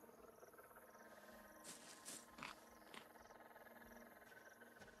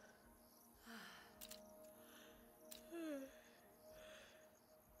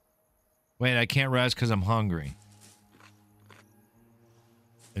 Wait, I can't rest because I'm hungry.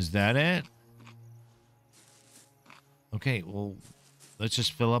 Is that it? Okay, well, let's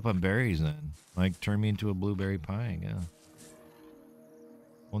just fill up on berries then. Like, turn me into a blueberry pie, yeah.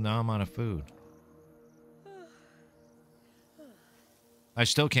 Well, now I'm out of food. I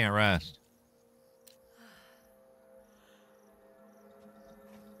still can't rest.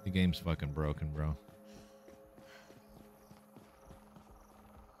 The game's fucking broken, bro.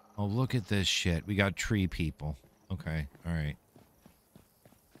 Oh, look at this shit. We got tree people. Okay, alright.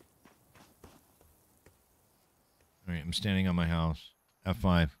 Alright, I'm standing on my house.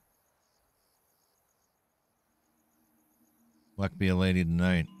 F5. Luck be a lady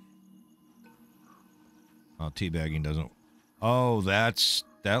tonight. Oh, teabagging doesn't... Oh,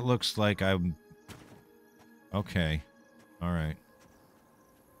 that looks like I'm... Okay. Alright.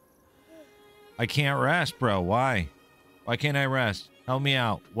 I can't rest, bro. Why? Why can't I rest? Help me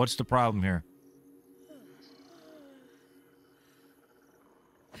out. What's the problem here?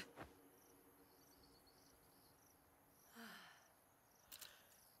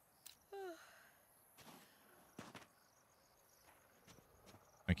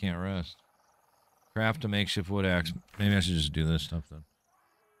 I can't rest. Craft a makeshift wood axe. Maybe I should just do this stuff then.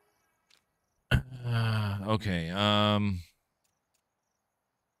 Okay,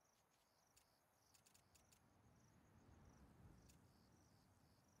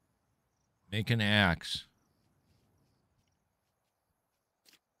 make an axe.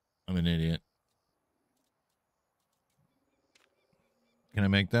 I'm an idiot. Can I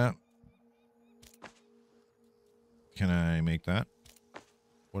make that? Can I make that?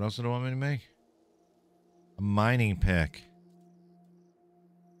 What else do I want me to make? A mining pick.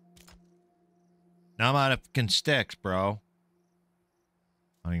 Now I'm out of fucking sticks, bro.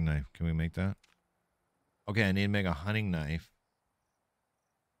 Hunting knife. Can we make that? Okay, I need to make a hunting knife.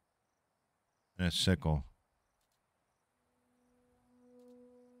 And a sickle.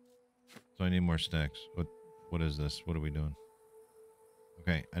 So I need more sticks. What is this? What are we doing?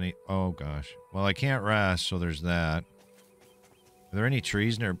 Okay, I need... Oh, gosh. Well, I can't rest, so there's that. Are there any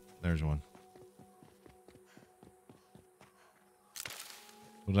trees near... There's one.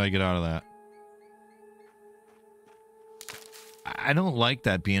 What did I get out of that? I don't like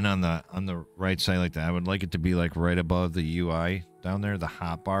that being on the right side like that. I would like it to be like right above the UI down there, the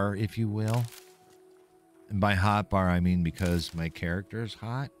hotbar, if you will. And by hot bar, I mean because my character's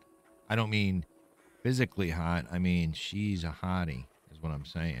hot. I don't mean physically hot. I mean she's a hottie, is what I'm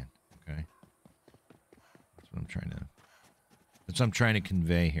saying. Okay? That's what I'm trying to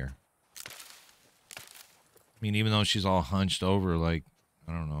convey here. I mean, even though she's all hunched over, like,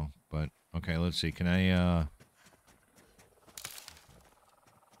 I don't know. But, okay, let's see. Can I,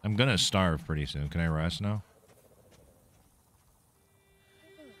 I'm gonna starve pretty soon. Can I rest now?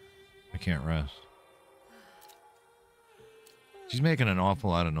 I can't rest. She's making an awful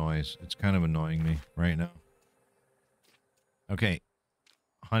lot of noise. It's kind of annoying me right now. Okay.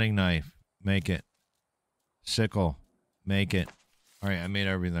 Hunting knife. Make it. Sickle. Make it. Alright, I made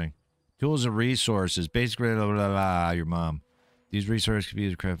everything. Tools and resources. Basically, blah, blah, blah, your mom. These resources can be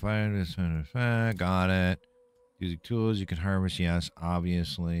used to craft fire. Got it. Using tools you can harvest. Yes,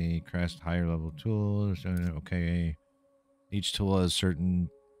 obviously. Craft higher level tools. Okay. Each tool has certain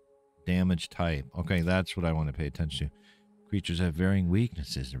damage type. Okay, that's what I want to pay attention to. Creatures have varying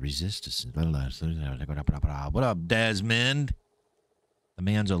weaknesses and resistances. What up, Desmond? The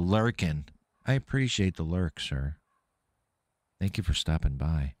man's a lurkin. I appreciate the lurk, sir. Thank you for stopping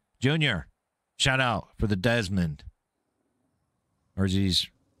by. Junior, shout out for the Desmond. Or as he's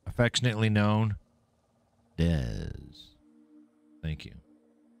affectionately known, Des. Thank you.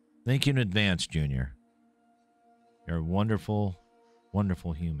 Thank you in advance, Junior. You're a wonderful,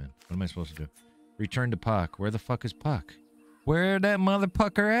 wonderful human. What am I supposed to do? Return to Puck. Where the fuck is Puck? Where that mother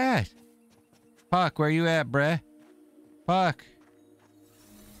pucker at? Puck, where you at, bruh? Puck.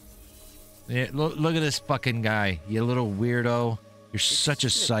 Yeah, look at this fucking guy. You little weirdo. You're such a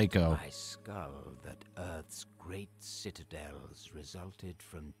psycho. My skull that Earth's great citadels resulted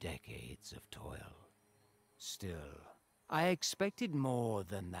from decades of toil. Still, I expected more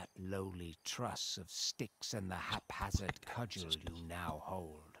than that lowly truss of sticks and the haphazard cudgel you now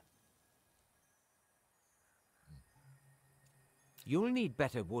hold. You'll need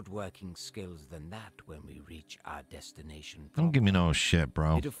better woodworking skills than that when we reach our destination. Don't give me no shit,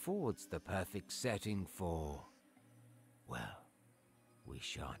 bro. It affords the perfect setting for, well, we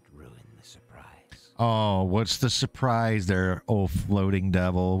shan't ruin the surprise. Oh, what's the surprise there, oh floating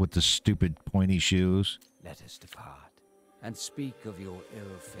devil with the stupid pointy shoes? Let us depart, and speak of your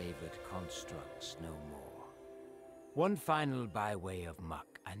ill-favored constructs no more. One final byway of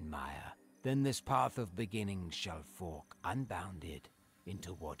muck and mire, then this path of beginnings shall fork unbounded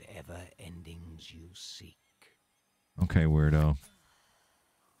into whatever endings you seek. Okay, weirdo.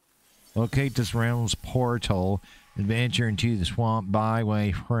 Locate this realm's portal and venture into the swamp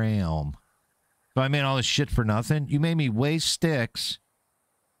byway realm. So I made all this shit for nothing? You made me waste sticks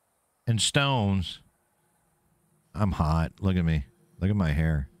and stones. I'm hot. Look at me. Look at my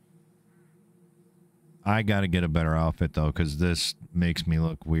hair. I gotta get a better outfit, though, because this makes me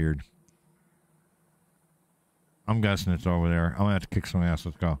look weird. I'm guessing it's over there. I'm gonna have to kick some ass.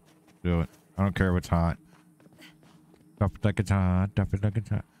 Let's go. Do it. I don't care if it's hot. Stuff it like it's hot. Stuff it like it's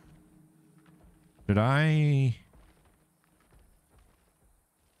hot. Did I...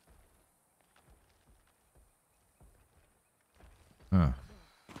 Huh.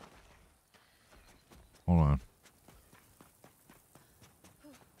 Hold on.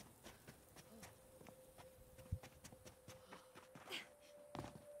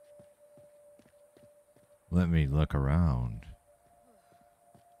 Let me look around.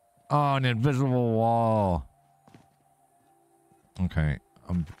 Oh, an invisible wall. Okay,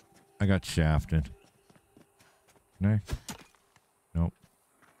 I got shafted. Can I? Nope.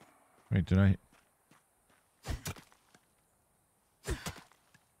 Wait, did I?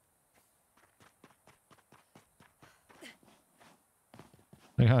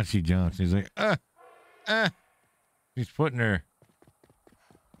 Look how she jumps. She's like, She's putting her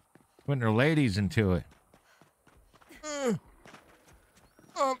ladies into it.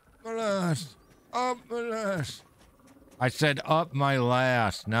 Up my last. Up my last. I said up my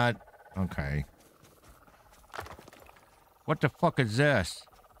last, not... Okay. What the fuck is this?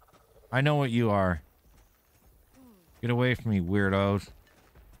 I know what you are. Get away from me, weirdos.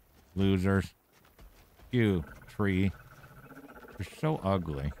 Losers. You, tree. You're so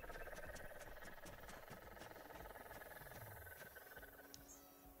ugly.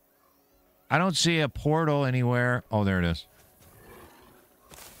 I don't see a portal anywhere. Oh, there it is.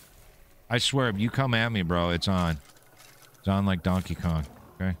 I swear, if you come at me, bro, it's on. It's on like Donkey Kong,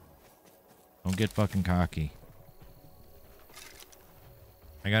 okay? Don't get fucking cocky.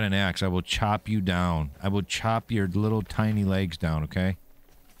 I got an axe. I will chop you down. I will chop your little tiny legs down, okay?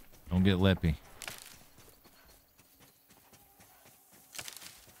 Don't get lippy.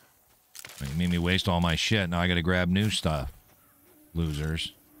 You made me waste all my shit. Now I gotta grab new stuff.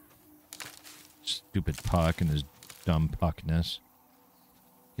 Losers. Stupid Puck and his dumb Puckness.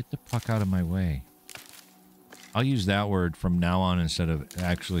 Get the Puck out of my way. I'll use that word from now on instead of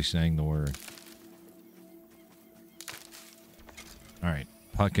actually saying the word. Alright,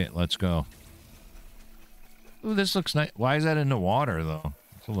 Puck it, let's go. Ooh, this looks nice. Why is that in the water, though?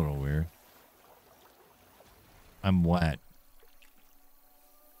 It's a little weird. I'm wet.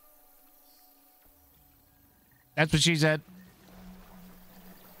 That's what she said.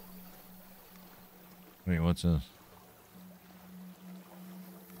 Wait, what's this?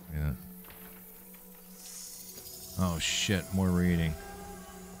 Yeah. Oh shit, more reading.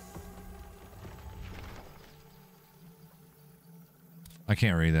 I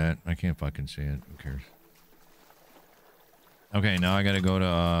can't read that. I can't fucking see it. Who cares? Okay, now I gotta go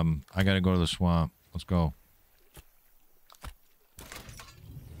to the swamp. Let's go.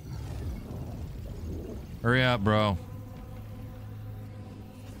 Hurry up, bro.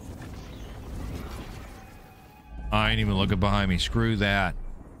 I ain't even looking behind me. Screw that.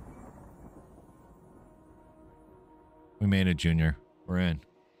 We made it, Junior. We're in.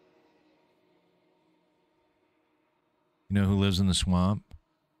 You know who lives in the swamp?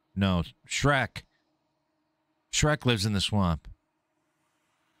 No, Shrek. Shrek lives in the swamp.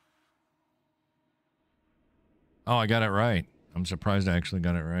 Oh, I got it right. I'm surprised I actually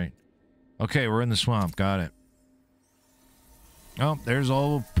got it right. Okay, we're in the swamp. Got it. Oh, there's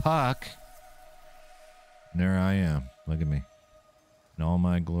old Puck. And there I am. Look at me. In all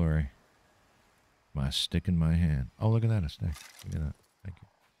my glory. My stick in my hand. Oh, look at that, a stick. Look at that. Thank you.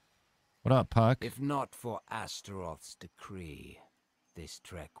 What up, Puck? If not for Astaroth's decree, this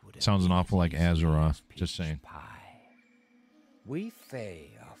trek would have Sounds an awful like Azeroth. Just saying. Pie. We Fae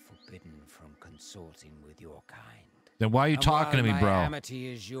are forbidden from consorting with your kind. Then why are you talking to me, bro? My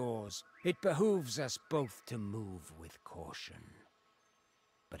amity is yours. It behooves us both to move with caution.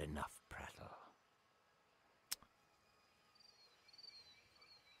 But enough prattle.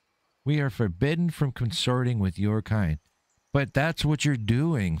 We are forbidden from consorting with your kind. But that's what you're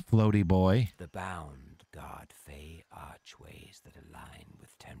doing, floaty boy. The bound guard Fae archways that align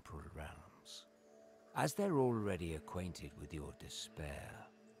with temporal realms. As they're already acquainted with your despair,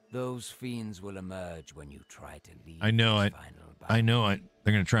 those fiends will emerge when you try to leave. I know it. I know it.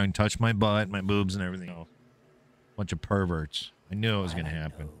 They're going to try and touch my butt, my boobs, and everything else. Bunch of perverts. I knew it was going to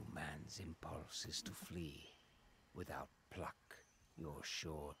happen. No man's impulse is to flee. Without pluck, you're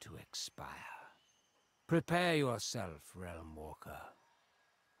sure to expire. Prepare yourself, Realm Walker.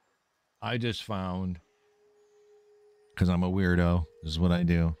 I just found, because I'm a weirdo, this is what I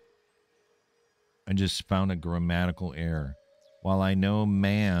do. I just found a grammatical error. While I know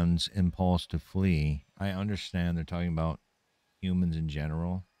man's impulse to flee, I understand they're talking about humans in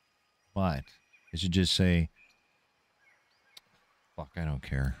general, but it should just say, fuck, I don't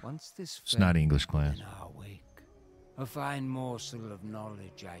care. Once this it's not English class. In our wake, a fine morsel of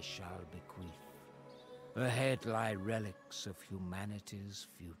knowledge I shall bequeath. Ahead lie relics of humanity's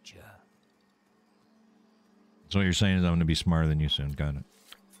future. So what you're saying is I'm going to be smarter than you soon. Got it.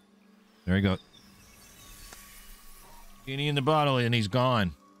 There you go. Genie in the bottle, and he's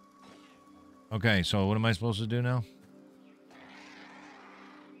gone. Okay, so what am I supposed to do now?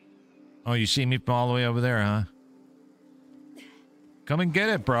 Oh, you see me from all the way over there, huh? Come and get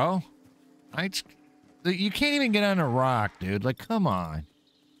it, bro. You can't even get on a rock, dude. Like, come on.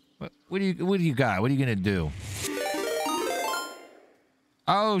 What do you got? What are you gonna do?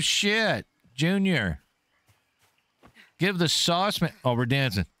 Oh shit, Junior. Give the sauce man. Oh, we're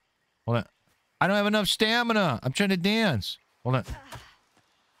dancing. Hold on. I don't have enough stamina. I'm trying to dance. Hold on.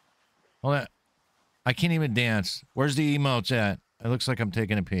 Hold on. I can't even dance. Where's the emotes at? It looks like I'm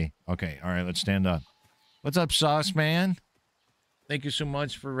taking a pee. Okay, all right, let's stand up. What's up, sauce man? Thank you so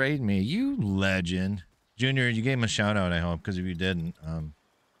much for raiding me. You legend. Junior, you gave him a shout out, I hope, because if you didn't,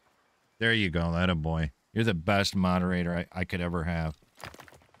 there you go, that a boy. You're the best moderator I could ever have.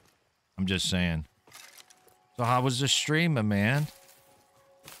 I'm just saying. So how was the stream, my man?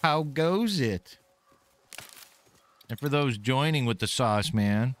 How goes it? And for those joining with the sauce,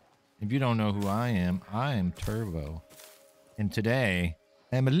 man, if you don't know who I am Turbo. And today,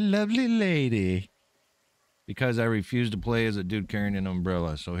 I'm a lovely lady. Because I refuse to play as a dude carrying an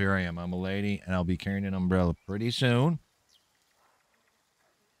umbrella. So here I am. I'm a lady, and I'll be carrying an umbrella pretty soon.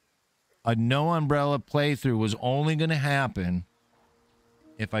 A no umbrella playthrough was only going to happen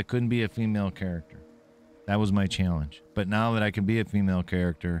if I couldn't be a female character. That was my challenge. But now that I can be a female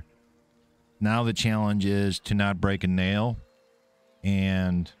character, now the challenge is to not break a nail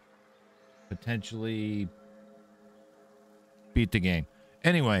and potentially beat the game.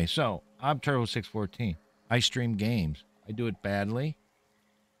 Anyway, so I'm Turbo614. I stream games. I do it badly.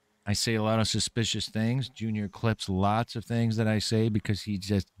 I say a lot of suspicious things. Junior clips lots of things that I say because he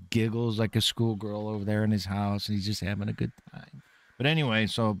just giggles like a schoolgirl over there in his house and he's just having a good time. But anyway,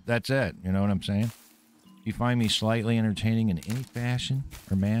 so that's it. You know what I'm saying? If you find me slightly entertaining in any fashion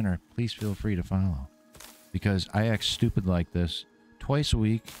or manner, please feel free to follow. Because I act stupid like this twice a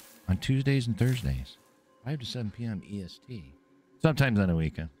week on Tuesdays and Thursdays. 5 to 7 p.m. EST. Sometimes on a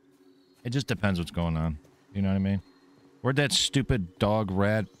weekend. It just depends what's going on. You know what I mean? Where'd that stupid dog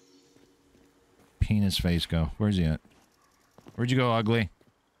rat penis face go? Where's he at? Where'd you go, ugly?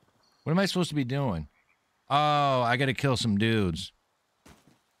 What am I supposed to be doing? Oh, I gotta kill some dudes.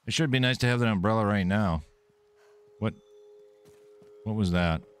 It should be nice to have that umbrella right now. What was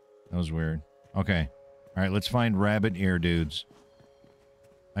that? That was weird. Okay. Alright, let's find rabbit ear dudes.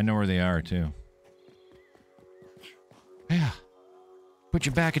 I know where they are, too. Yeah. Put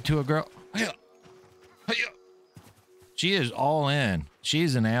your back into a girl. Yeah. She is all in.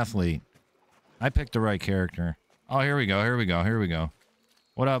 She's an athlete. I picked the right character. Oh, here we go. Here we go. Here we go.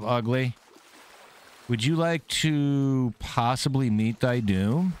 What up, ugly? Would you like to possibly meet thy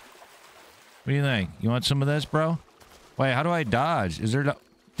doom? What do you think? You want some of this, bro? Wait, how do I dodge? Is there...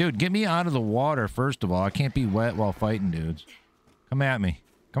 Dude, get me out of the water, first of all. I can't be wet while fighting dudes. Come at me.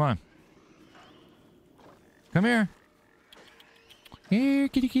 Come on. Come here. Here,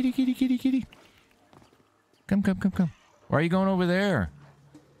 kitty, kitty, kitty, kitty, kitty. Come, come, come, come. Why are you going over there?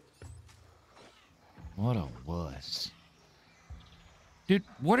 What a wuss. Dude,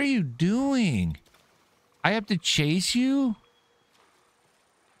 what are you doing? I have to chase you?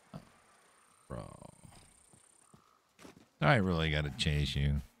 Bro. I really gotta chase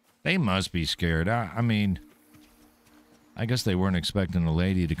you. They must be scared. I mean, I guess they weren't expecting a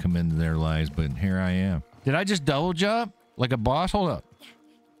lady to come into their lives, but here I am. Did I just double jump? Like a boss? Hold up.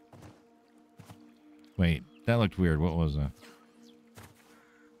 Wait, that looked weird. What was that?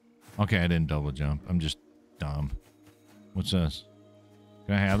 Okay, I didn't double jump. I'm just dumb. What's this?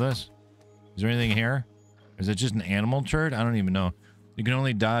 Can I have this? Is there anything here? Is it just an animal turd? I don't even know. You can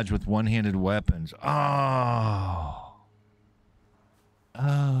only dodge with one-handed weapons. Oh.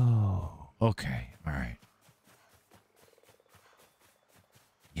 Oh. Okay. All right.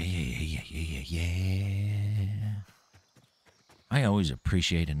 Yeah. I always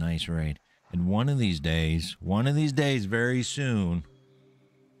appreciate a nice raid. And one of these days, very soon,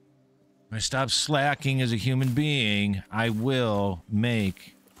 when I stop slacking as a human being, I will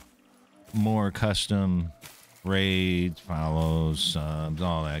make more custom raids, follows, subs,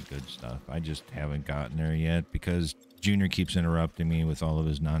 all that good stuff. I just haven't gotten there yet because Junior keeps interrupting me with all of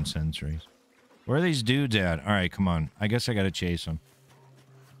his nonsensories. Where are these dudes at? All right, come on. I guess I gotta chase them.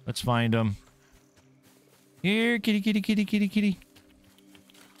 Let's find them. Here, kitty, kitty, kitty, kitty, kitty.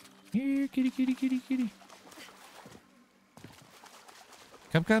 Here, kitty, kitty, kitty, kitty.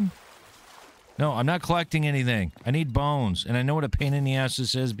 Come, come. No, I'm not collecting anything. I need bones, and I know what a pain in the ass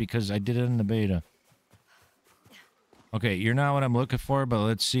this is because I did it in the beta. Okay, you're not what I'm looking for, but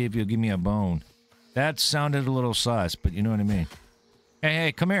let's see if you'll give me a bone. That sounded a little sus, but you know what I mean.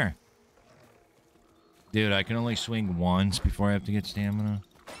 Hey, come here. Dude, I can only swing once before I have to get stamina.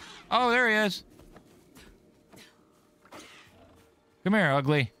 Oh, there he is. Come here,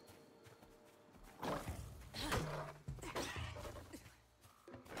 ugly.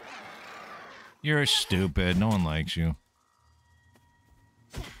 You're stupid. No one likes you.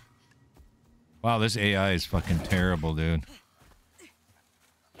 Wow, this AI is fucking terrible, dude.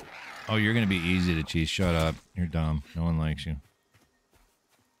 Oh, you're gonna be easy to cheese. Shut up. You're dumb. No one likes you.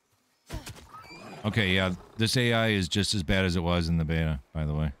 Okay, yeah, this AI is just as bad as it was in the beta, by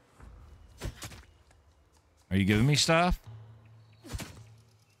the way. Are you giving me stuff?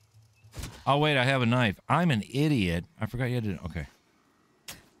 Oh, wait, I have a knife. I'm an idiot. I forgot you had to... Okay.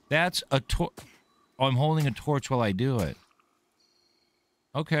 That's a torch. Oh, I'm holding a torch while I do it.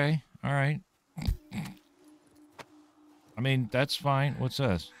 Okay, all right. I mean, that's fine. What's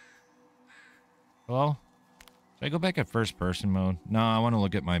this? Hello? Should I go back at first person mode? No, I want to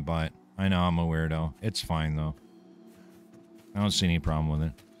look at my butt. I know I'm a weirdo. It's fine, though. I don't see any problem with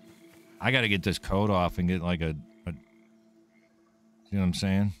it. I gotta get this coat off and get like a... You know what I'm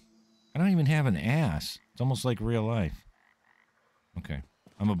saying? I don't even have an ass. It's almost like real life. Okay.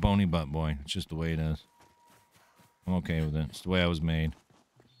 I'm a bony butt boy. It's just the way it is. I'm okay with it. It's the way I was made.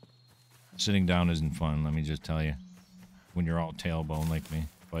 Sitting down isn't fun, let me just tell you. When you're all tailbone like me.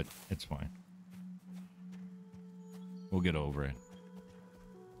 But it's fine. We'll get over it.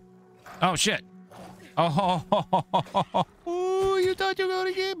 Oh, shit! Oh, you thought you were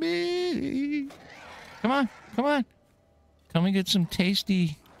gonna get me! Come on, come on! Come and get some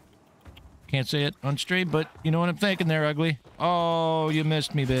tasty Can't say it on stream, but you know what I'm thinking there, ugly. Oh, you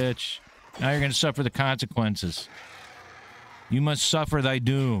missed me, bitch. Now you're going to suffer the consequences. You must suffer thy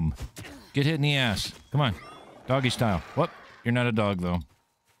doom. Get hit in the ass. Come on. Doggy style. Whoop. You're not a dog, though.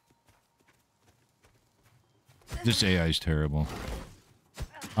 This AI is terrible.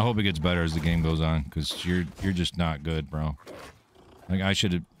 I hope it gets better as the game goes on, because you're just not good, bro. Like, I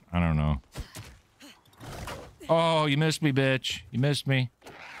should have... I don't know. Oh, you missed me, bitch. You missed me.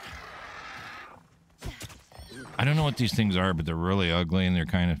 I don't know what these things are, but they're really ugly, and they're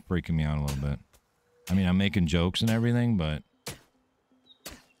kind of freaking me out a little bit. I mean, I'm making jokes and everything, but...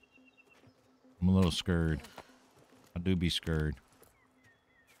 I'm a little scared. I do be scared.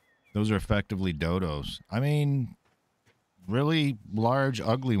 Those are effectively dodos. I mean... Really large,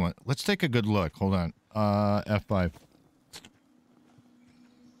 ugly one. Let's take a good look. Hold on. F5.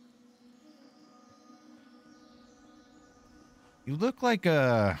 You look like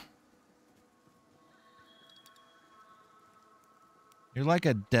a... You're like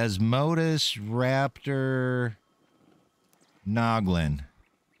a Desmodus Raptor Noglin.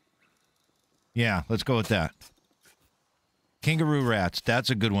 Yeah, let's go with that. Kangaroo Rats. That's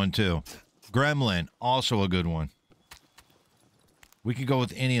a good one, too. Gremlin. Also a good one. We could go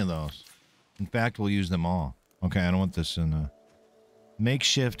with any of those. In fact, we'll use them all. Okay, I don't want this in a...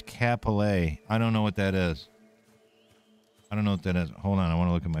 Makeshift Capillet. I don't know what that is. I don't know what that is. Hold on, I want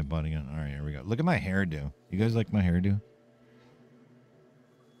to look at my butt again. Alright, here we go. Look at my hairdo. You guys like my hairdo?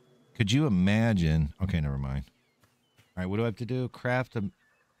 Could you imagine... Okay, never mind. Alright, what do I have to do? Craft a...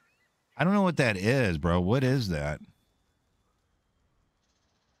 I don't know what that is, bro. What is that?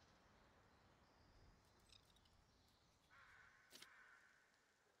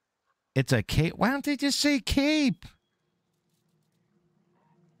 It's a cape. Why don't they just say cape?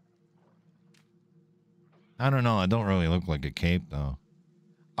 I don't know. I don't really look like a cape, though.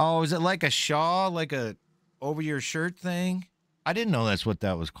 Oh, is it like a shawl? Like a over your shirt thing? I didn't know that's what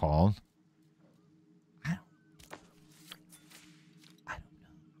that was called. I don't know.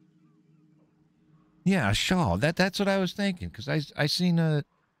 Yeah, a shawl. That's what I was thinking. Because I seen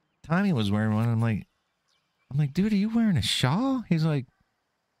Tommy was wearing one. I'm like, dude, are you wearing a shawl? He's like,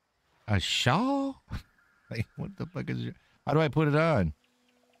 a shawl? Like, what the fuck is it? How do I put it on?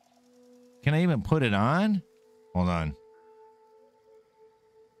 Can I even put it on? Hold on.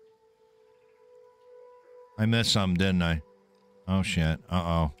 I missed something, didn't I? Oh, shit.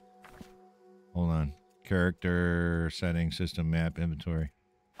 Uh-oh. Hold on. Character, settings, system, map, inventory.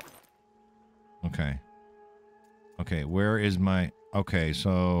 Okay. Okay, where is my... Okay,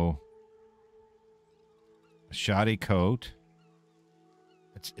 so... Shoddy coat.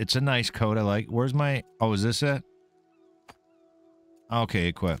 It's a nice coat I like. Where's my... Oh, is this it? Okay,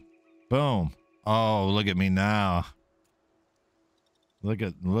 equip. Boom. Oh, look at me now. Look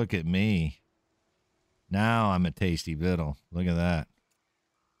at me. Now I'm a tasty victual. Look at that.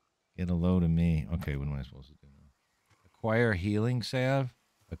 Get a load of me. Okay, what am I supposed to do now? Acquire healing salve.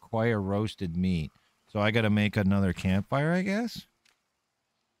 Acquire roasted meat. So I got to make another campfire, I guess?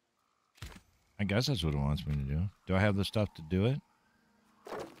 I guess that's what it wants me to do. Do I have the stuff to do it?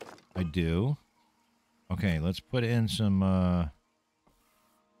 I do. Okay, let's put in some,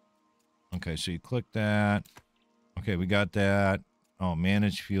 Okay, so you click that. Okay, we got that. Oh,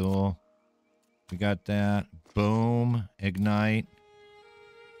 manage fuel. We got that. Boom. Ignite.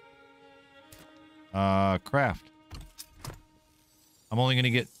 Craft. I'm only going to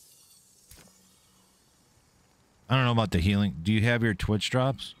get... I don't know about the healing. Do you have your Twitch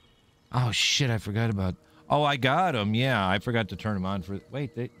drops? Oh, shit, I forgot about... Oh, I got them. Yeah, I forgot to turn them on for...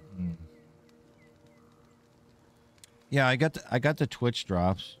 Wait, they... Yeah, I got the Twitch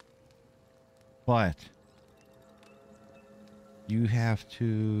drops. But... You have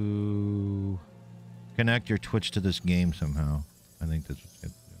to... connect your Twitch to this game somehow. I think that's what you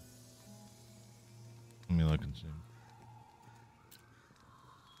have to do. Let me look and see.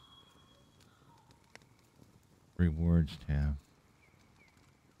 Rewards tab.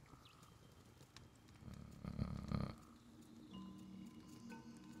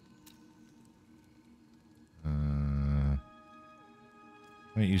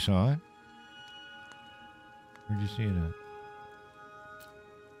 Wait, you saw it? Where'd you see it at?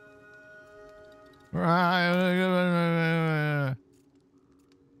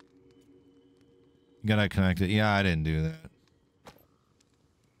 You gotta connect it. Yeah, I didn't do that.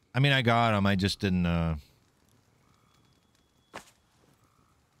 I mean, I got them. I just didn't,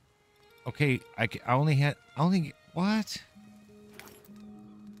 Okay, I only... What?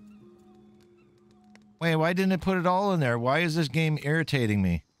 Wait, why didn't it put it all in there? Why is this game irritating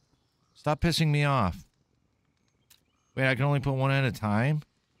me? Stop pissing me off. Wait, I can only put one at a time?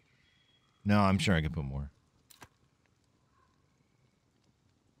 No, I'm sure I could put more.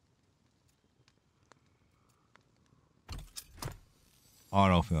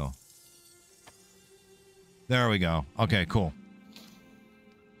 Autofill. There we go. Okay, cool.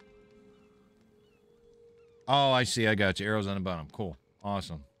 Oh, I see. I got you. Arrows on the bottom. Cool.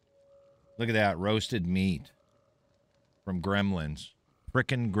 Awesome. Look at that. Roasted meat. From Gremlins.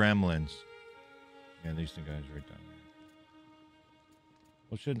 Frickin' Gremlins. Yeah, these two guys right down there.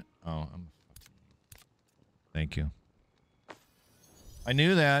 Well, should... Oh, I'm... Thank you. I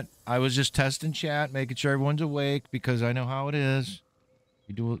knew that. I was just testing chat, making sure everyone's awake, because I know how it is.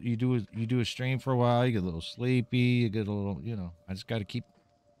 You do a stream for a while, you get a little sleepy, you get a little, you know, I just got to keep...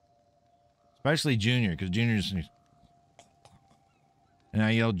 Especially Junior, because Junior just... And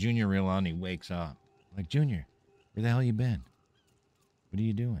I yell Junior real loud and he wakes up. I'm like, Junior, where the hell you been? What are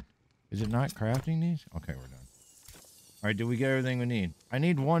you doing? Is it not crafting these? Okay, we're done. All right, did we get everything we need? I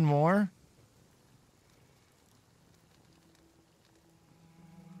need one more.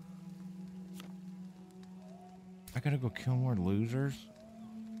 I gotta go kill more losers?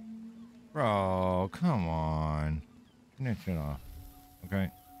 Bro, come on. Turn that shit off. Okay.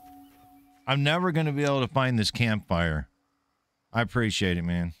 I'm never gonna be able to find this campfire. I appreciate it,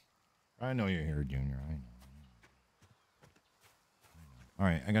 man. I know you're here, Junior. I know. All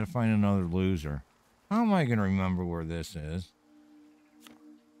right, I gotta find another loser. How am I gonna remember where this is?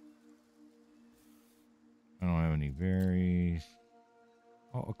 I don't have any berries.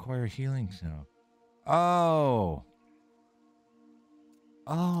 Oh, acquire healing stuff. Oh.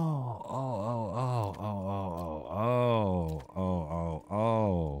 Oh.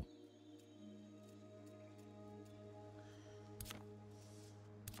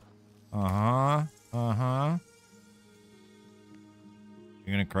 Uh-huh.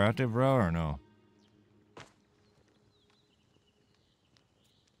 You gonna craft it, bro, or no?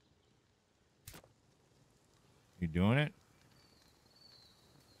 You doing it?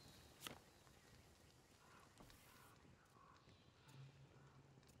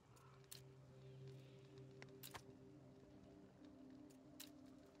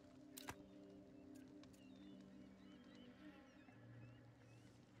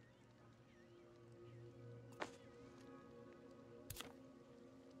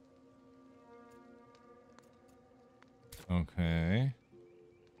 Okay.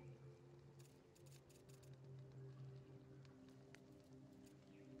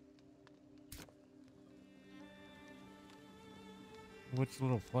 What's the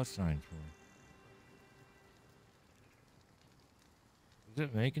little plus sign for? Is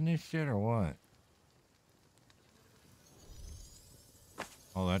it making this shit or what?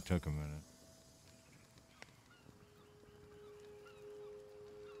 Oh, that took a minute.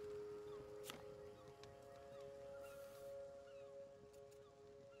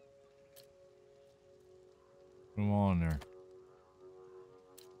 Put them all in there.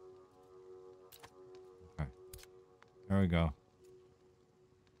 Okay. There we go.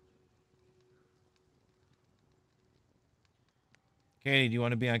 Katie, do you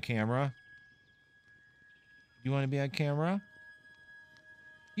want to be on camera? Do you want to be on camera?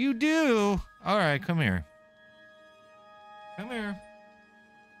 You do? All right, come here. Come here.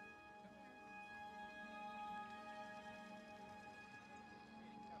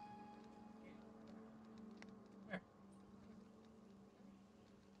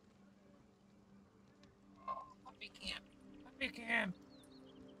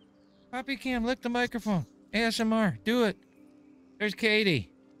 Puppy Cam, lick the microphone. ASMR, do it. There's Katie.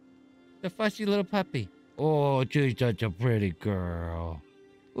 The fussy little puppy. Oh, she's such a pretty girl.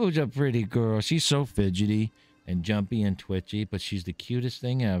 Who's a pretty girl? She's so fidgety and jumpy and twitchy, but she's the cutest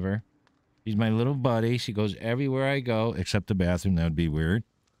thing ever. She's my little buddy. She goes everywhere I go, except the bathroom. That would be weird.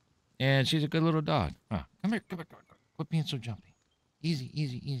 And she's a good little dog. Come here, come here. Quit being so jumpy. Easy.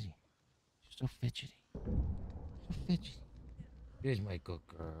 She's so fidgety. So fidgety. Here's my good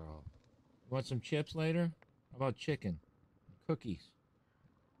girl. Want some chips later? How about chicken? Cookies.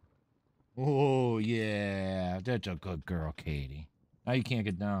 Oh, yeah. That's a good girl, Katie. Now you can't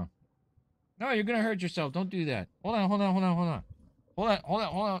get down. No, you're going to hurt yourself. Don't do that. Hold on. Hold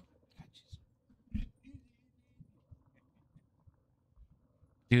on.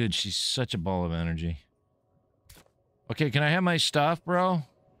 Dude, she's such a ball of energy. Okay, can I have my stuff, bro?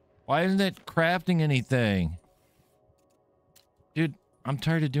 Why isn't it crafting anything? Dude, I'm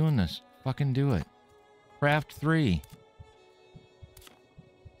tired of doing this. Fucking do it. Craft 3.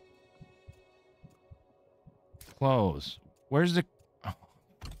 Close. Where's the... Oh,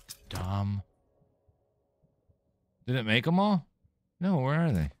 dumb. Did it make them all? No, where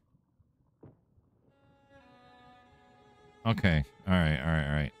are they? Okay. All right. All right.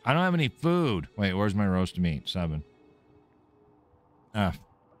 All right. I don't have any food. Wait, where's my roast meat? 7. Ah.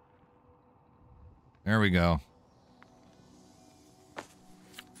 There we go.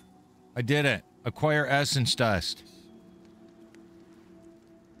 I did it. Acquire essence dust.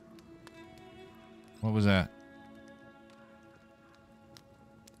 What was that?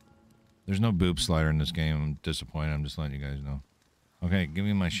 There's no boob slider in this game. I'm disappointed. I'm just letting you guys know. Okay, give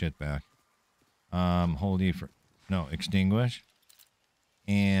me my shit back. Hold E for... No, extinguish.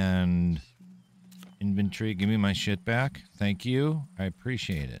 And... inventory. Give me my shit back. Thank you. I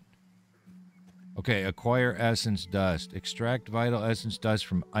appreciate it. Okay, acquire essence dust. Extract vital essence dust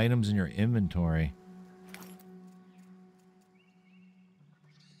from items in your inventory.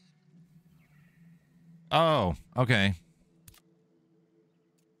 Oh, okay.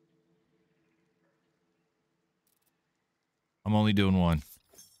 I'm only doing 1.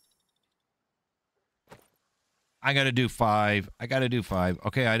 I gotta do 5. I gotta do 5.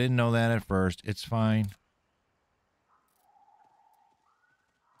 Okay, I didn't know that at first. It's fine.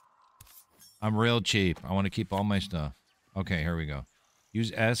 I'm real cheap. I want to keep all my stuff. Okay, here we go.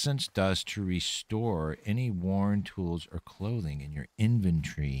 Use essence dust to restore any worn tools or clothing in your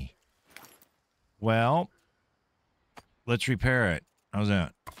inventory. Well, let's repair it. How's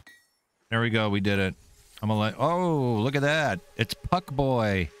that? There we go. We did it. I'm gonna let... Oh, look at that. It's Puck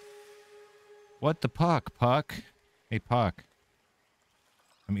Boy. What the Puck? Puck? Hey, Puck.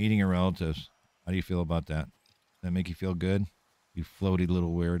 I'm eating your relatives. How do you feel about that? Does that make you feel good? You floaty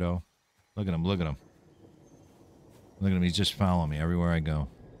little weirdo. Look at him. Look at him. Look at him. He's just following me everywhere I go.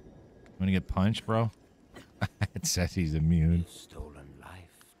 Want to get punched, bro? It says he's immune. You've stolen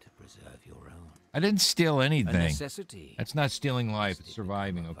life to preserve your own. I didn't steal anything. A necessity. That's not stealing life. It's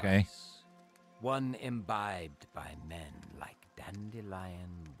surviving, okay? One imbibed by men like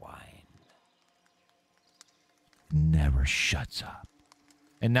dandelion wine. Never shuts up.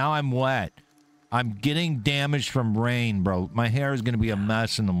 And now I'm wet. I'm getting damaged from rain, bro. My hair is going to be a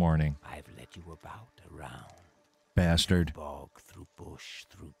mess in the morning. I've led you about around. Bastard. Through bog, through bush,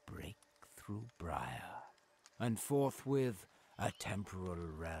 through brake, through briar. And forthwith a temporal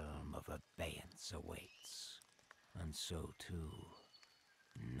realm of abeyance awaits. And so too,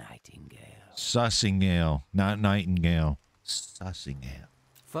 Nightingale. Sussingale, not Nightingale. Sussingale.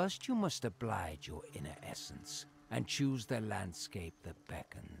 First you must oblige your inner essence and choose the landscape that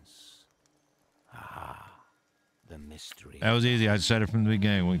beckons. Ah, the mystery. That was easy. I said it from the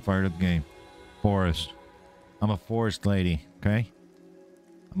beginning when we fired up the game. Forest. I'm a forest lady, okay?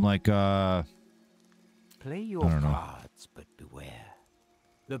 I'm like, Play your cards, but beware.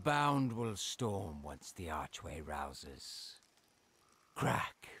 The bound will storm once the archway rouses.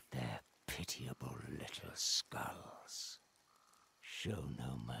 Crack their pitiable little skulls. Show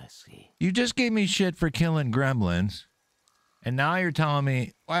no mercy. You just gave me shit for killing gremlins. And now you're telling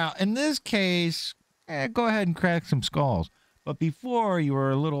me, well, in this case, go ahead and crack some skulls. But before, you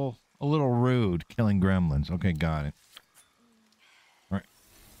were a little rude killing gremlins. Okay, got it. All right.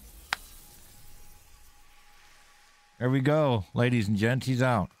 There we go, ladies and gents. He's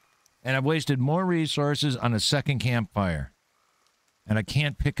out. And I've wasted more resources on a second campfire. And I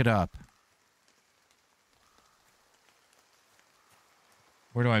can't pick it up.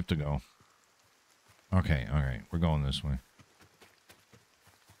 Where do I have to go? Okay, all right. We're going this way.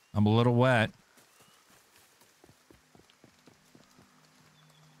 I'm a little wet.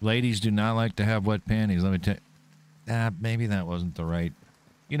 Ladies do not like to have wet panties. Let me tell you. Maybe that wasn't the right...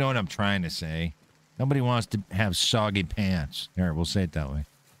 You know what I'm trying to say. Nobody wants to have soggy pants. Here, we'll say it that way.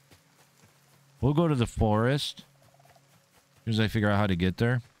 We'll go to the forest. As soon as I figure out how to get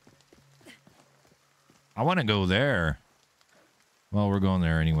there. I want to go there. Well, we're going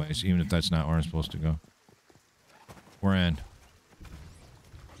there anyways, even if that's not where I'm supposed to go. We're in.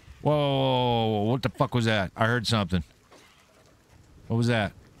 Whoa, what the fuck was that? I heard something. What was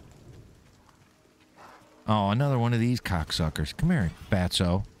that? Oh, another one of these cocksuckers. Come here,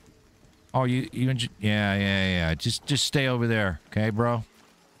 fatso. Oh, yeah. Just stay over there, okay, bro?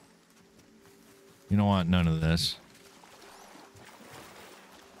 You don't want none of this.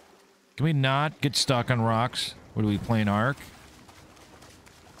 Can we not get stuck on rocks? What are we playing, Ark?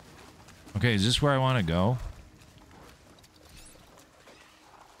 Okay, is this where I want to go?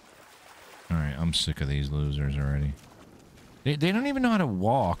 Alright, I'm sick of these losers already. They don't even know how to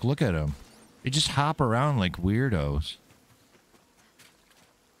walk. Look at them. They just hop around like weirdos.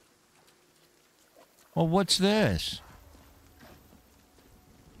 Well, what's this?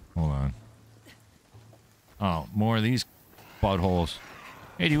 Hold on. Oh, more of these buttholes.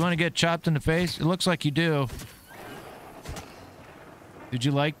 Hey, do you want to get chopped in the face? It looks like you do. Did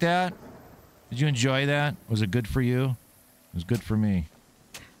you like that? Did you enjoy that? Was it good for you? It was good for me.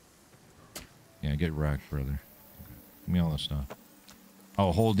 Yeah, get wrecked, brother. Okay. Give me all this stuff.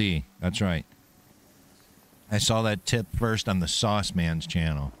 Oh, hold E. That's right. I saw that tip first on the Sauce Man's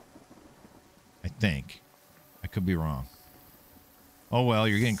channel. I think. I could be wrong. Oh, well,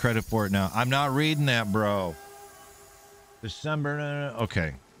 you're getting credit for it now. I'm not reading that, bro. December.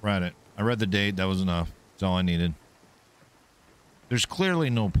 Okay, read it. I read the date. That was enough. That's all I needed. There's clearly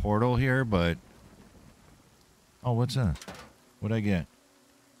no portal here, but... Oh, what's that? What'd I get?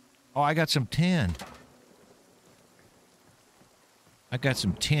 Oh, I got some tin. I got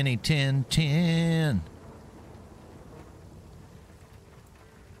some tinny tin.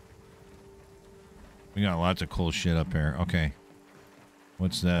 We got lots of cool shit up here. Okay.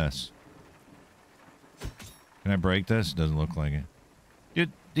 What's this? Can I break this? Doesn't look like it.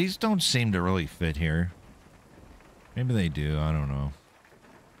 Dude, these don't seem to really fit here. Maybe they do. I don't know.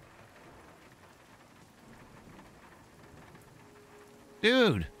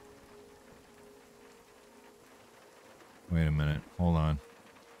 Dude! Wait a minute. Hold on.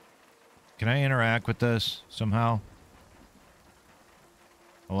 Can I interact with this somehow?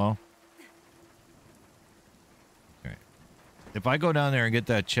 Hello? Okay. If I go down there and get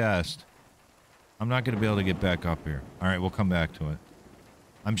that chest, I'm not going to be able to get back up here. Alright, we'll come back to it.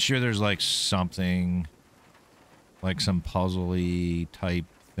 I'm sure there's like something, like some puzzly type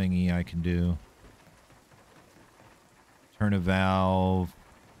thingy I can do. Turn a valve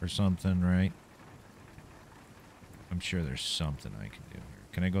or something, right? I'm sure there's something I can do here.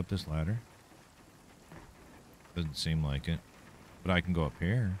 Can I go up this ladder? Doesn't seem like it. But I can go up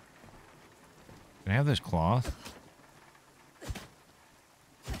here. Can I have this cloth?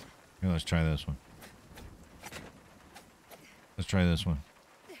 Here, let's try this one. Let's try this one.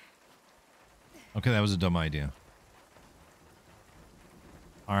 Okay, that was a dumb idea.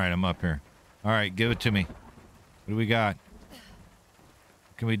 Alright, I'm up here. Alright, give it to me. What do we got?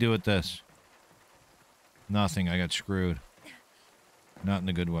 What can we do with this? Nothing. I got screwed. Not in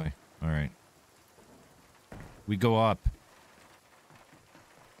a good way. Alright. We go up.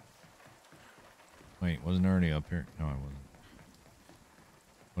 Wait, wasn't I already up here? No, I wasn't.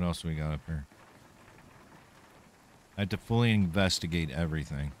 What else do we got up here? I have to fully investigate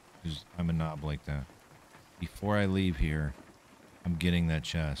everything. Because I'm a knob like that. Before I leave here, I'm getting that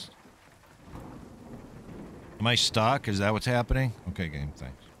chest. Am I stuck? Is that what's happening? Okay, game,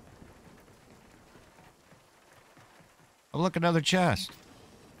 thanks. Oh, look, another chest.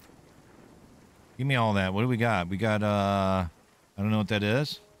 Give me all that. What do we got? We got, I don't know what that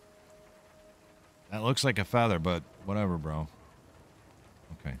is. That looks like a feather, but whatever, bro.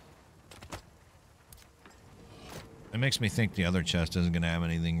 Okay. It makes me think the other chest isn't going to have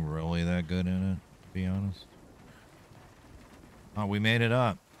anything really that good in it, to be honest. Oh, we made it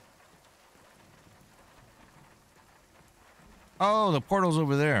up. Oh, the portal's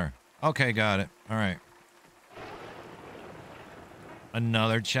over there. Okay, got it. All right.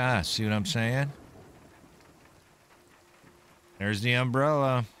 Another chest. See what I'm saying? There's the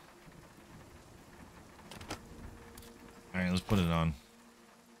umbrella. All right, let's put it on.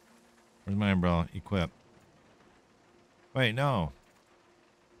 Where's my umbrella? Equip. Wait, no.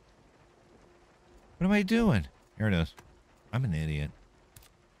 What am I doing? Here it is. I'm an idiot.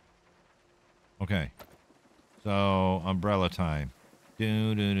 Okay. So, umbrella time.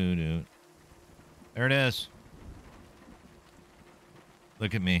 Do. There it is.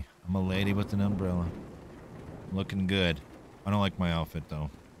 Look at me. I'm a lady with an umbrella. Looking good. I don't like my outfit, though.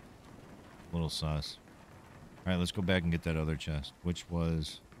 A little sus. Alright, let's go back and get that other chest, which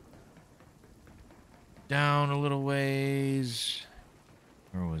was down a little ways.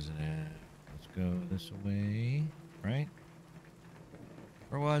 Where was it at? Let's go this way. Right?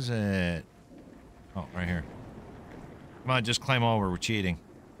 Where was it? Oh, right here. Come on, just climb over. We're cheating.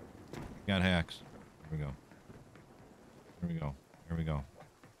 Got hacks. Here we go. Here we go. Here we go.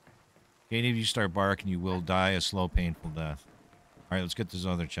 Katie, if you start barking, you will die a slow, painful death. Alright, let's get this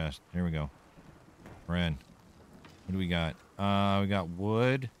other chest. Here we go. We're in. What do we got? We got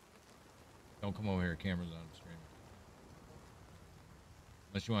wood. Don't come over here. Camera's on the screen.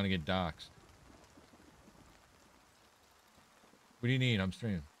 Unless you want to get doxxed. What do you need? I'm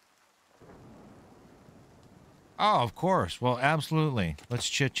streaming. Oh, of course. Well, absolutely. Let's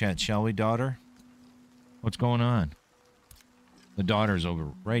chit-chat, shall we, daughter? What's going on? The daughter's over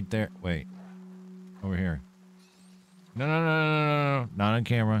right there. Wait. Over here. No. Not on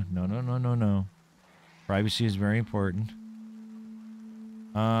camera. No. Privacy is very important.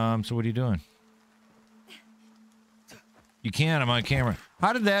 So what are you doing? You can't. I'm on camera.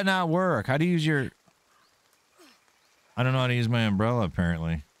 How did that not work? How do you use your... I don't know how to use my umbrella,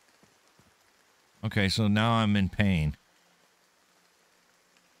 apparently. Okay, so now I'm in pain.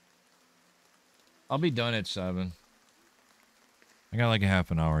 I'll be done at 7. I got like a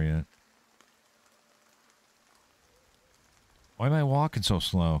half an hour yet. Why am I walking so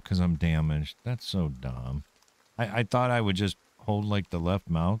slow? Because I'm damaged. That's so dumb. I thought I would just hold like the left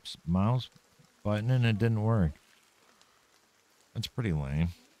mouse button and it didn't work. That's pretty lame.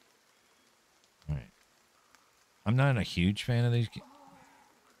 Alright. I'm not a huge fan of these.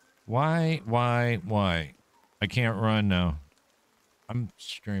 Why? I can't run now. I'm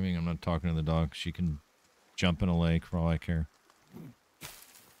streaming. I'm not talking to the dog. She can jump in a lake for all I care.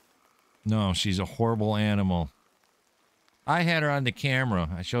 No, she's a horrible animal. I had her on the camera.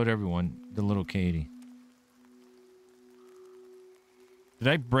 I showed everyone the little Katie. Did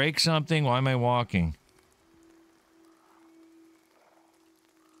I break something? Why am I walking?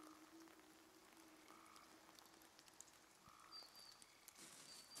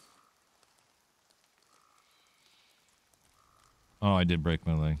 Oh, I did break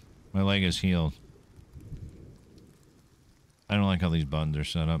my leg. My leg is healed. I don't like how these buttons are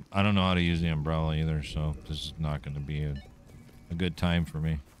set up. I don't know how to use the umbrella either, so this is not going to be a good time for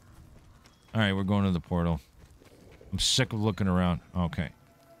me. Alright, we're going to the portal. I'm sick of looking around. Okay.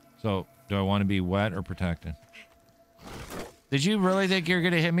 So, do I want to be wet or protected? Did you really think you're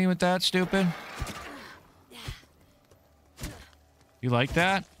going to hit me with that, stupid? You like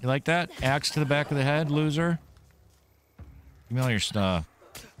that? You like that? Axe to the back of the head, loser? Give me all your stuff.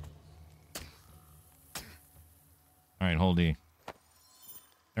 Alright, hold E.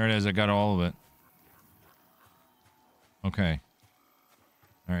 There it is, I got all of it. Okay.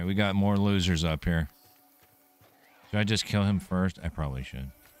 Alright, we got more losers up here. Should I just kill him first? I probably should.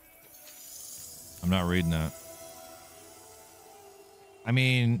 I'm not reading that. I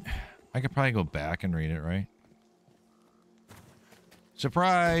mean, I could probably go back and read it, right?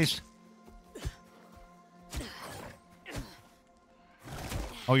 Surprise!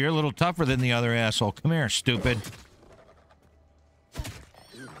 Oh, you're a little tougher than the other asshole. Come here, stupid.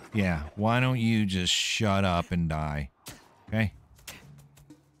 Yeah, why don't you just shut up and die? Okay?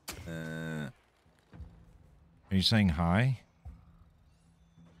 Are you saying hi?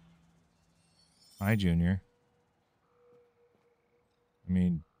 Hi, Junior. I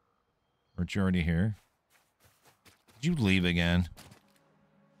mean, weren't you already here? Did you leave again?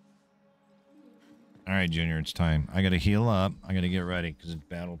 Alright, Junior, it's time. I gotta heal up. I gotta get ready, because it's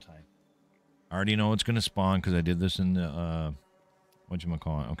battle time. I already know it's gonna spawn, because I did this in the,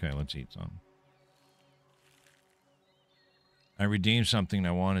 whatchamacallit. Okay, let's eat something. I redeemed something and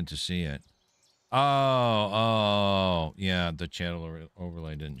I wanted to see it. Oh, yeah, the chat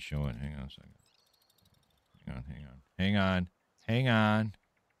overlay didn't show it. Hang on a second. Hang on.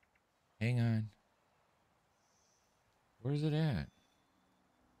 Where's it at?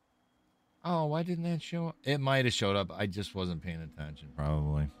 Oh, why didn't that show up? It might have showed up. I just wasn't paying attention,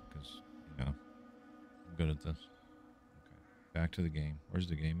 probably, because, you know, I'm good at this. Okay, back to the game. Where's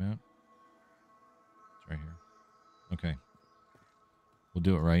the game at? It's right here. Okay. We'll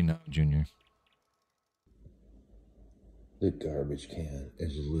do it right now, Junior. The garbage can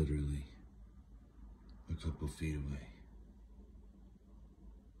is literally a couple feet away.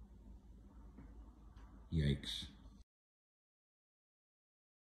 Yikes.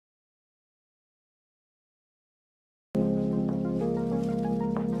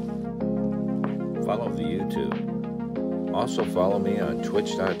 Follow the YouTube. Also follow me on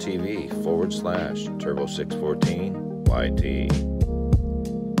twitch.tv/Turbo614YT.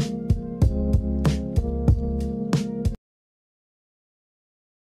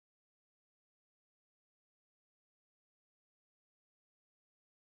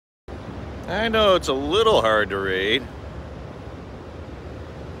 I know it's a little hard to read,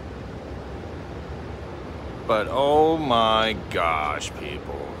 but oh my gosh,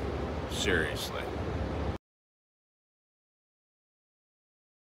 people. Seriously.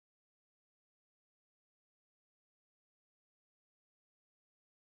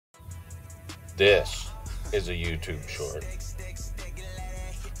 This is a YouTube short.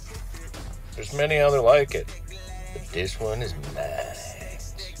 There's many other like it, but this one is mine.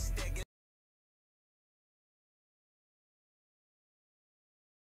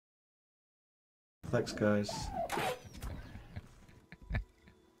 Thanks, guys.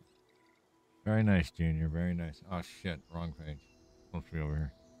 Very nice, Junior. Very nice. Oh, shit. Wrong page. Supposed to be over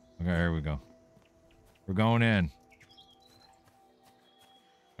here. Okay, here we go. We're going in.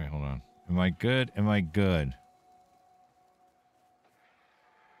 Wait, hold on. Am I good? Am I good?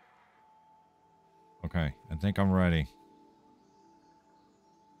 Okay, I think I'm ready.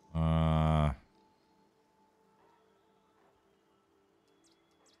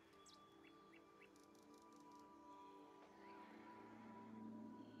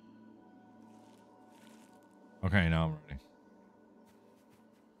 Okay, now I'm ready.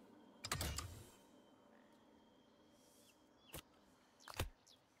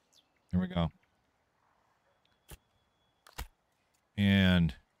 Here we go.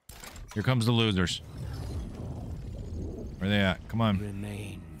 And here comes the losers. Where are they at? Come on.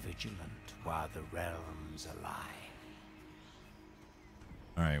 Remain vigilant while the realms are alive.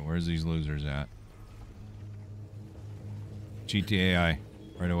 Alright, where's these losers at? GTAI.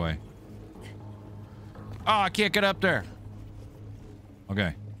 Right away. Oh, I can't get up there.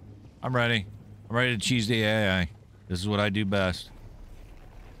 Okay. I'm ready. I'm ready to cheese the AI. This is what I do best.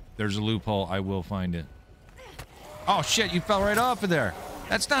 There's a loophole. I will find it. Oh, shit. You fell right off of there.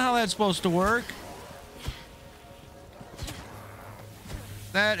 That's not how that's supposed to work.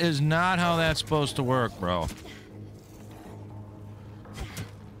 That is not how that's supposed to work, bro.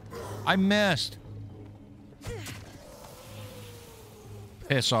 I missed.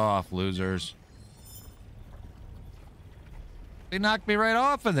 Piss off, losers. They knocked me right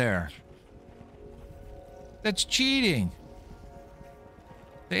off of there. That's cheating.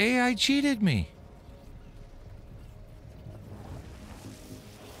 The AI cheated me.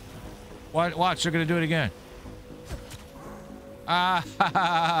 Watch, they're gonna do it again. Ah, ha,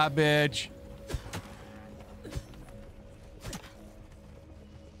 ha, ha, bitch.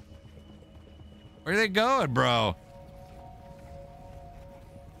 Where are they going, bro?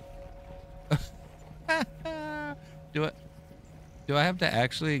 Do I have to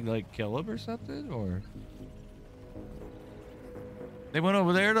actually, like, kill him or something, or? They went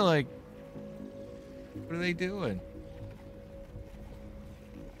over there to, like... What are they doing?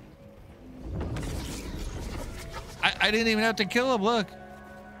 I didn't even have to kill him, look.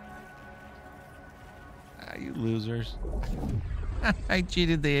 Ah, you losers. I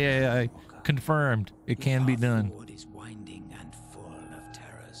cheated the AI. Confirmed. It can be done. The path forward is winding and full of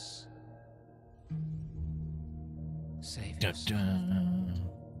terrors. Save yourself.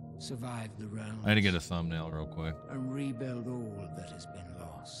 Survive the realms. I had to get a thumbnail real quick. And rebuild all that has been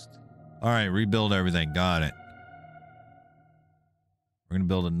lost. All right, rebuild everything. Got it. We're gonna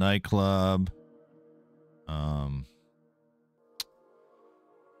build a nightclub.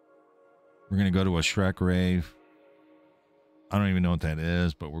 We're gonna go to a Shrek rave. I don't even know what that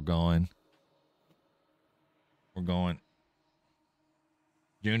is, but we're going. We're going.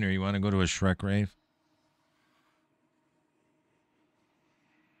 Junior, you want to go to a Shrek rave?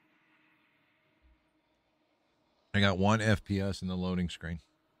 I got 1 FPS in the loading screen.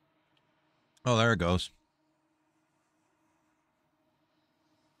 Oh, there it goes.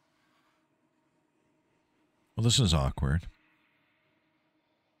 Well, this is awkward.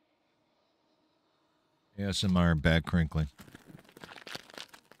 ASMR back crinkling.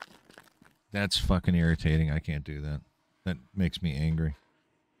 That's fucking irritating. I can't do that. That makes me angry.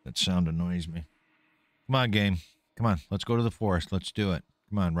 That sound annoys me. Come on, game. Come on. Let's go to the forest. Let's do it.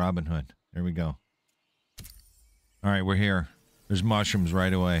 Come on, Robin Hood. There we go. All right, we're here. There's mushrooms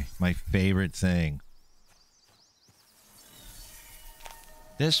right away. My favorite thing.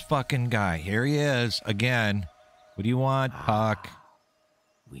 This fucking guy. Here he is again. What do you want, Puck?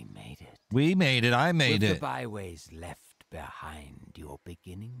 We made it. We made it. I made With it. the byways left behind, your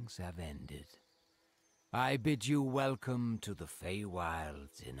beginnings have ended. I bid you welcome to the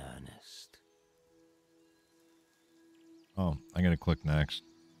Feywilds in earnest. Oh, I gotta click next.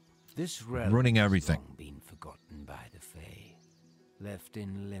 This realm Ruining has everything. long been forgotten by the Fey, left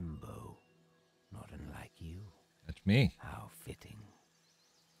in limbo, not unlike you. That's me. How fitting.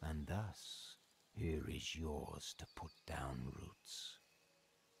 And thus, here is yours to put down roots.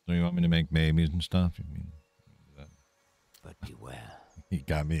 So you want me to make babies and stuff? You mean that? But beware. You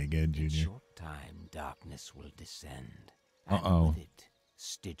got me again, In Junior. short time, darkness will descend. Uh-oh. And with it,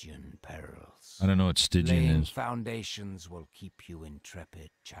 Stygian perils. I don't know what Stygian Laying is. foundations will keep you intrepid,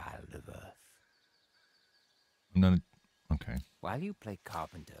 child of Earth. I'm not. Okay. While you play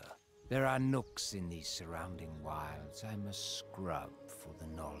carpenter, there are nooks in these surrounding wilds I must scrub for the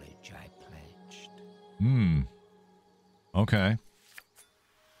knowledge I pledged. Hmm. Okay.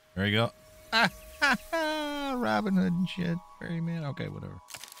 There you go. Robin Hood and shit. Ferryman. Okay, whatever.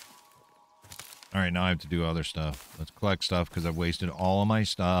 All right, now I have to do other stuff. Let's collect stuff because I've wasted all of my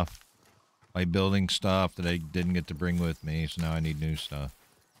stuff by building stuff that I didn't get to bring with me. So now I need new stuff.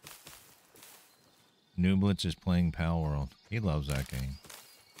 Nublitz is playing Pal World. He loves that game.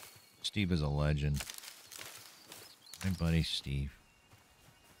 Steve is a legend. My buddy Steve.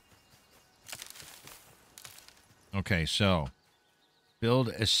 Okay, so build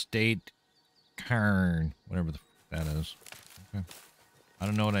estate cairn, whatever that is. Okay. I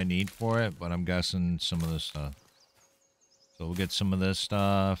don't know what I need for it, but I'm guessing some of this stuff. So we'll get some of this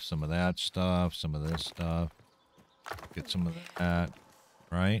stuff, some of that stuff, some of this stuff. Get some of that,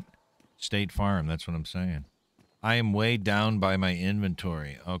 right? State Farm, that's what I'm saying. I am way down by my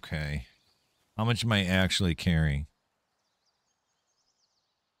inventory. Okay. How much am I actually carrying?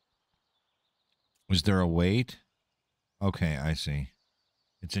 Was there a weight? Okay, I see.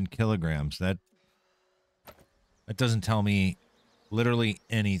 It's in kilograms. That doesn't tell me literally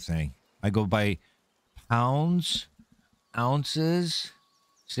anything. I go by pounds, ounces.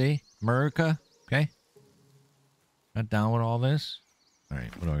 See? America. Okay. Not down with all this. All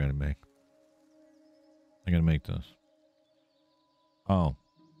right, what do I gotta make? I gotta make this. Oh.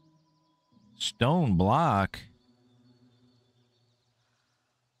 Stone block.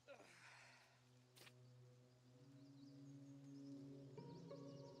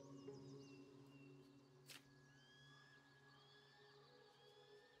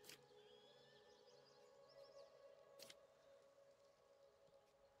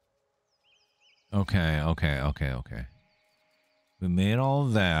 Okay. We made all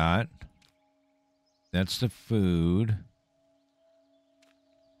that. That's the food.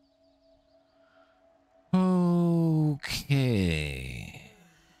 Okay.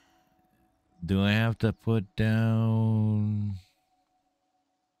 Do I have to put down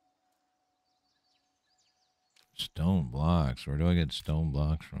stone blocks? Where do I get stone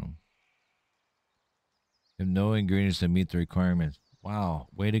blocks from? Have no ingredients that meet the requirements. Wow,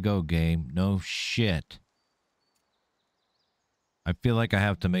 way to go, game. No shit. I feel like I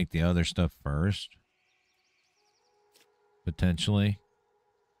have to make the other stuff first. Potentially.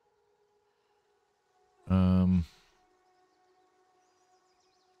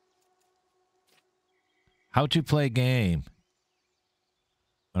 How to play game.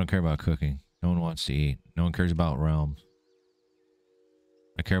 I don't care about cooking. No one wants to eat. No one cares about realms.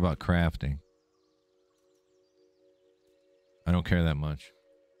 I care about crafting. I don't care that much.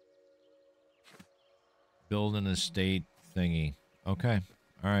 Build an estate thingy. Okay.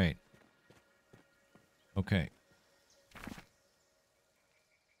 All right. Okay.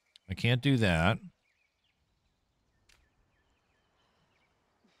 I can't do that.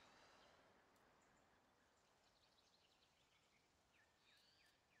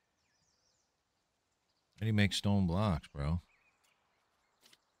 How do you make stone blocks, bro?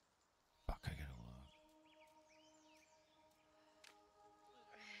 Fuck, I gotta look.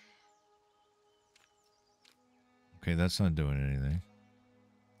 Okay, that's not doing anything.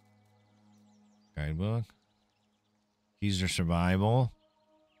 Guidebook. Keys to survival.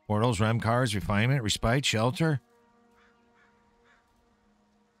 Portals, rem cars, refinement, respite, shelter.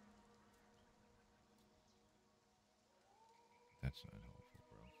 That's not helpful,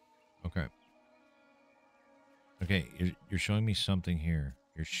 bro. Okay. Okay, you're showing me something here.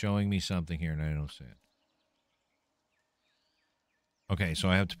 You're showing me something here and I don't see it. Okay, so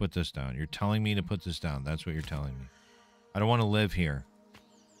I have to put this down. You're telling me to put this down. That's what you're telling me. I don't want to live here.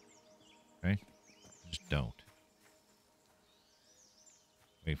 Okay? Just don't.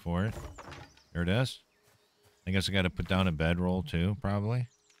 Wait for it. There it is. I guess I got to put down a bedroll too, probably.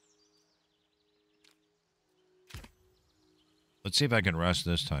 Let's see if I can rest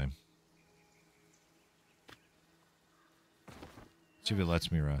this time. See if it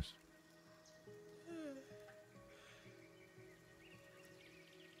lets me rest.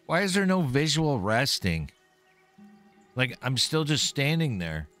 Why is there no visual resting? Like, I'm still just standing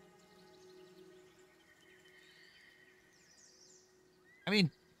there. I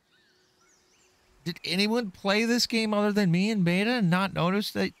mean, did anyone play this game other than me in beta and not notice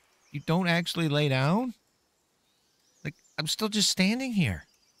that you don't actually lay down? Like, I'm still just standing here.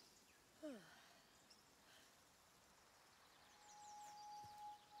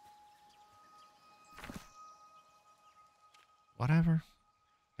 Whatever.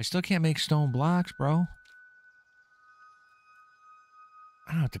 I still can't make stone blocks, bro.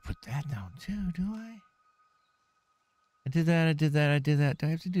 I don't have to put that down too, do I? I did that. Do I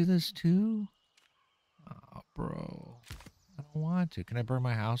have to do this too? Oh, bro. I don't want to. Can I burn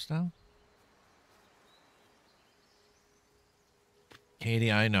my house down?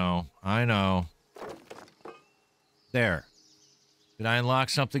 Katie, I know. There. Did I unlock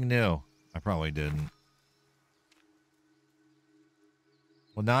something new? I probably didn't.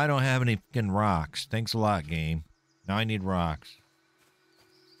 Well, now I don't have any fucking rocks. Thanks a lot, game. Now I need rocks.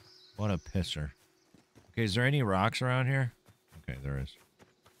 What a pisser. Okay, is there any rocks around here? Okay, there is.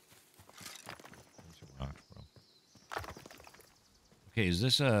 There's some rocks, bro. Okay, is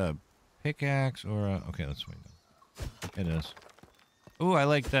this a pickaxe or a... Okay, let's swing them. It is. Ooh, I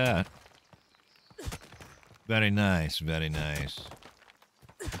like that. Very nice, very nice.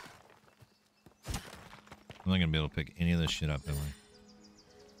 I'm not gonna be able to pick any of this shit up, am I?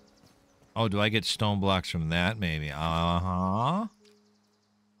 Oh, do I get stone blocks from that? Maybe. Uh-huh.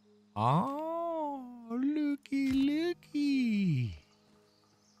 Oh, looky, looky.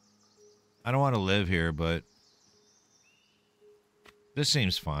 I don't want to live here, but this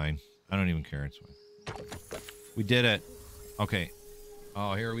seems fine. I don't even care. It's fine. We did it. Okay.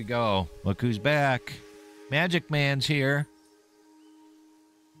 Oh, here we go. Look who's back. Magic Man's here.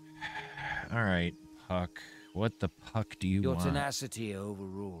 All right, Puck. What the puck do you Your want? tenacity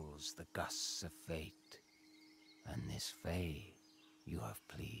overrules the gusts of fate, and this fay you have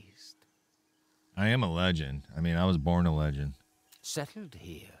pleased. I am a legend. I mean, I was born a legend. Settled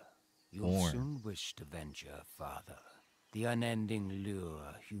here, you'll soon wish to venture farther. The unending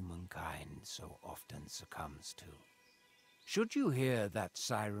lure humankind so often succumbs to. Should you hear that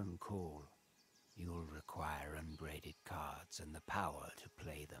siren call, you'll require unbraided cards and the power to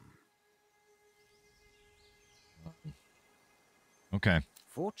play them. Okay.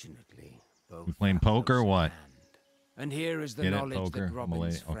 Fortunately, both We playing are poker or close at what? hand. And here is the Get it, knowledge poker, that Robin's Malay?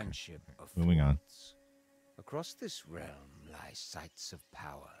 Okay. friendship affords. Moving on. Across this realm lie sites of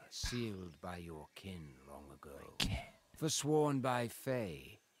power, sealed by your kin long ago. Forsworn by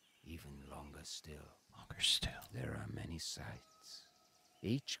Fae, even longer still. There are many sites,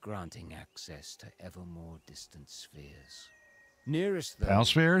 each granting access to ever more distant spheres. Nearest them, Pal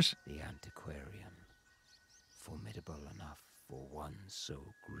spheres? the antiquarian. Formidable enough for one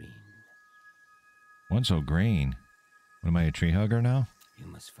so green. One so green. What, am I a tree hugger now? You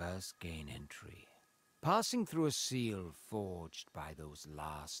must first gain entry, passing through a seal forged by those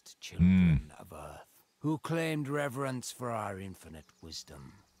last children of Earth, who claimed reverence for our infinite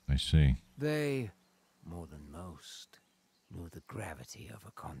wisdom. I see. They, more than most, knew the gravity of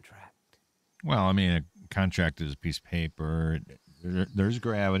a contract. Well, I mean, a contract is a piece of paper. There's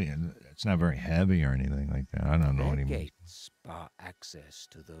gravity, and it's not very heavy or anything like that. I don't know what he Their means. gates bar access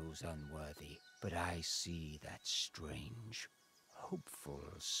to those unworthy, but I see that strange, hopeful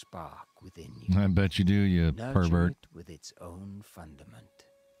spark within you. I bet you do, you Nurture pervert. it with its own fundament,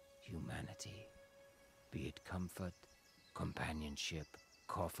 humanity. Be it comfort, companionship,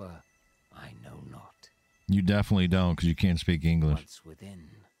 coffer, I know not. You definitely don't, because you can't speak English. Once within,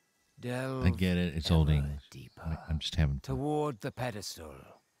 delve I get it. It's old ever English. deeper I'm just having fun. toward the pedestal.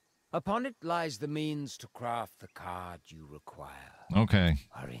 Upon it lies the means to craft the card you require. Okay.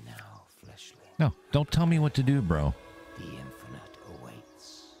 Hurry now, fleshling. No, don't tell me what to do, bro. The infinite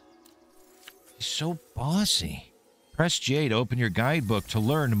awaits. He's so bossy. Press J to open your guidebook to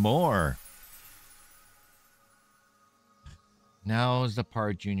learn more. Now is the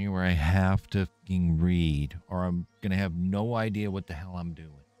part, Junior, where I have to fucking read, or I'm going to have no idea what the hell I'm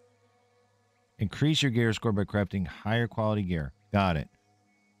doing. Increase your gear score by crafting higher quality gear. Got it.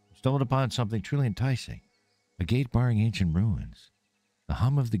 Stumbled upon something truly enticing. A gate barring ancient ruins. The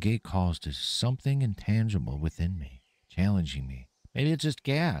hum of the gate calls to something intangible within me, challenging me. Maybe it's just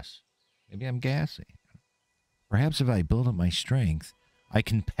gas. Maybe I'm gassy. Perhaps if I build up my strength, I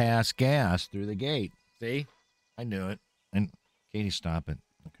can pass gas through the gate. See? I knew it. And Katie, stop it.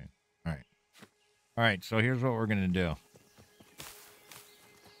 Okay. All right. All right, so here's what we're going to do.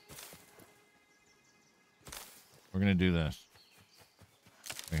 We're going to do this.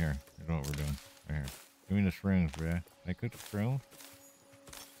 Right here. Here's what we're doing. Right here. Doing the shrooms, bruh. I cook the shroom.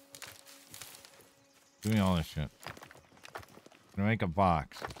 Doing all this shit. I'm going to make a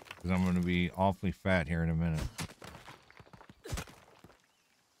box. Because I'm going to be awfully fat here in a minute.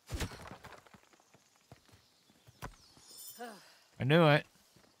 I knew it.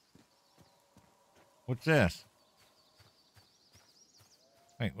 What's this?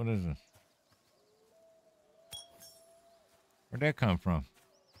 Wait, what is this? Where'd that come from?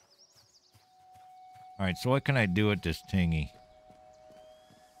 Alright, so what can I do with this tingy?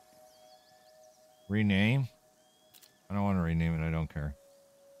 Rename? I don't want to rename it, I don't care.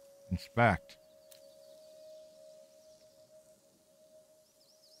 Inspect.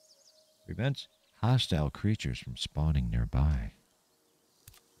 Prevents hostile creatures from spawning nearby.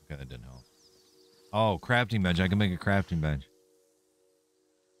 Okay, that didn't help. Oh, crafting bench. I can make a crafting bench.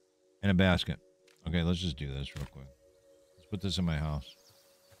 And a basket. Okay, let's just do this real quick. Let's put this in my house.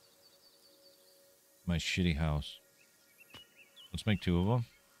 My shitty house. Let's make 2 of them.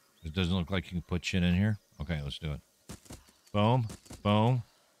 It doesn't look like you can put shit in here. Okay, let's do it. Boom. Boom.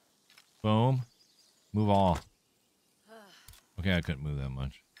 Boom. Move all. Okay, I couldn't move that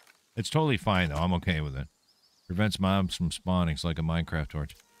much. It's totally fine, though. I'm okay with it. Prevents mobs from spawning. It's like a Minecraft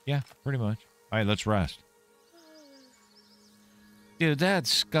torch. Yeah, pretty much. All right, let's rest. Dude,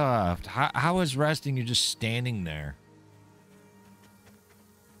 that's scuffed. How is resting? You're just standing there.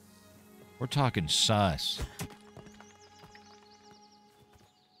 We're talking sus.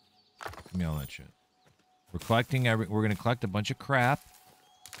 me all that shit. We're collecting we're going to collect a bunch of crap.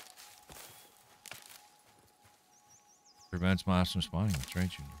 Prevents monsters from spawning. That's right,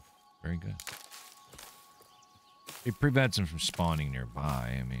 Junior. Very good. It prevents them from spawning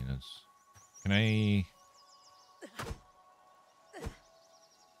nearby. I mean, that's... Can I...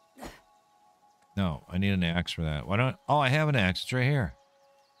 No, I need an axe for that. Why don't... Oh, I have an axe. It's right here.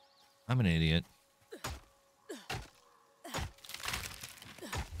 I'm an idiot.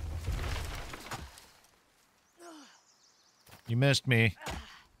 You missed me.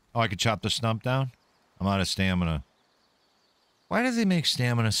 Oh, I could chop the stump down? I'm out of stamina. Why do they make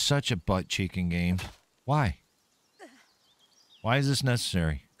stamina such a butt-cheeking game? Why? Why is this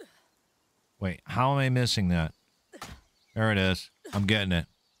necessary? Wait, how am I missing that? There it is. I'm getting it.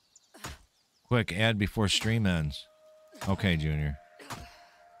 Quick, add before stream ends. Okay, Junior.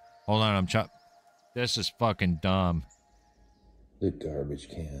 Hold on, I'm This is fucking dumb. The garbage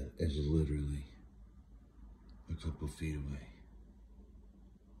can is literally a couple feet away.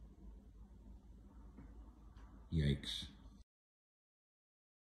 Yikes.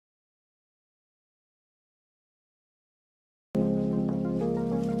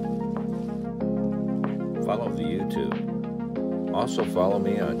 Follow the YouTube. Also follow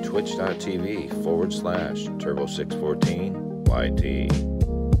me on twitch.tv/turbo614YT.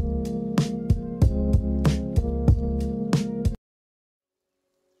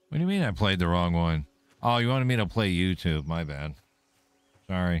 What do you mean I played the wrong one? Oh, you wanted me to play YouTube. My bad.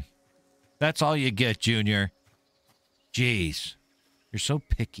 Sorry. That's all you get, Junior. Jeez. You're so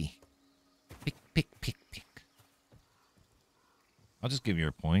picky. Pick. I'll just give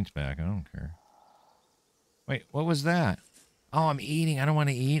your points back. I don't care. Wait, what was that? Oh, I'm eating. I don't want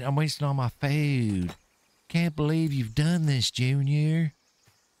to eat. I'm wasting all my food. Can't believe you've done this, Junior.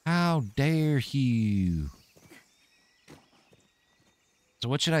 How dare you? So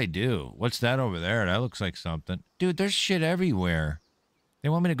what should I do? What's that over there? That looks like something. Dude, there's shit everywhere. They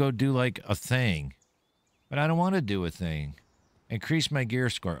want me to go do, like, a thing. But I don't want to do a thing. Increase my gear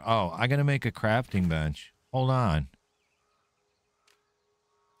score. Oh, I gotta make a crafting bench. Hold on.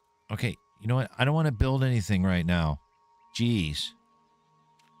 Okay, you know what? I don't want to build anything right now. Jeez.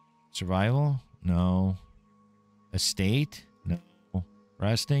 Survival? No. Estate? No.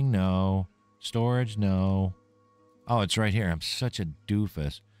 Resting? No. Storage? No. Oh, it's right here. I'm such a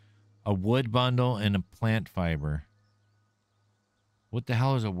doofus. A wood bundle and a plant fiber. What the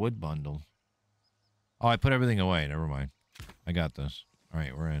hell is a wood bundle? Oh, I put everything away. Never mind. I got this. All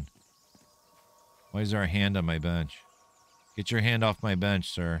right, we're in. Why is there a hand on my bench? Get your hand off my bench,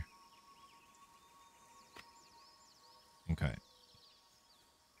 sir. Okay.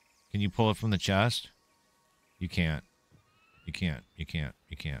 Can you pull it from the chest? You can't. You can't.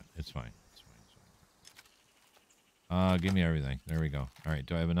 It's fine. Give me everything. There we go. All right,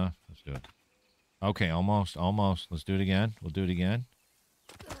 do I have enough? Let's do it. Okay, almost. Let's do it again. We'll do it again.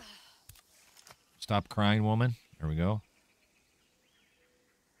 Stop crying, woman. There we go.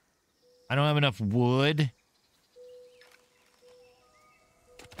 I don't have enough wood.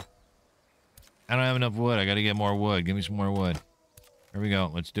 I don't have enough wood. I got to get more wood. Give me some more wood. There we go.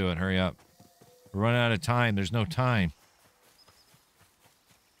 Let's do it. Hurry up. We're running out of time. There's no time.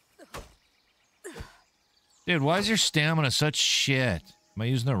 Dude, why is your stamina such shit? Am I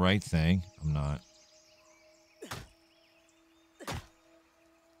using the right thing? I'm not.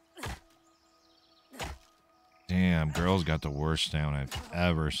 Damn, girl's got the worst stamina I've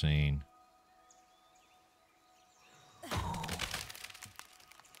ever seen.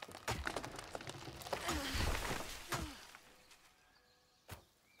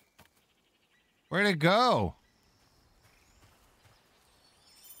 Where'd it go?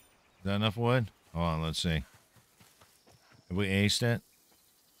 Is that enough wood? Hold on, let's see. Have we aced it?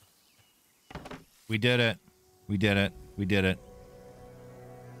 We did it. We did it. We did it.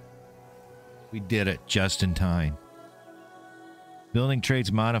 We did it just in time. Building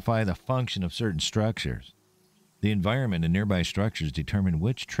traits modify the function of certain structures. The environment and nearby structures determine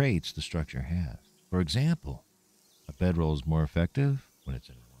which traits the structure has. For example, a bedroll is more effective when it's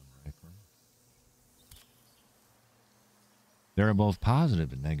in one rack room. There are both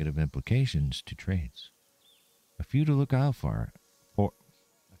positive and negative implications to traits. A few to look out for.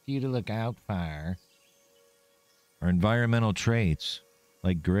 Are environmental traits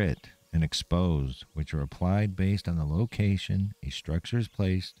like grit and exposed, which are applied based on the location a structure is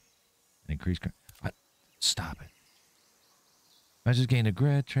placed and increase. Stop it. I just gained a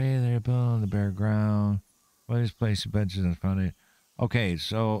grit tray there, built on the bare ground. What is place of benches and foundation? Okay,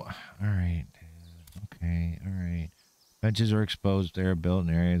 so, all right. Okay, all right. Benches are exposed. They are built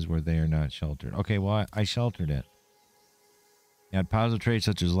in areas where they are not sheltered. Okay, well, I sheltered it. Add positive traits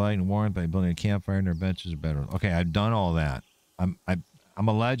such as light and warmth by building a campfire and their benches are better. Okay, I've done all that. I'm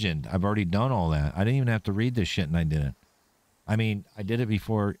a legend. I've already done all that. I didn't even have to read this shit, and I didn't. I mean, I did it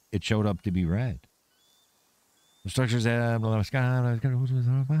before it showed up to be read. The structures have okay.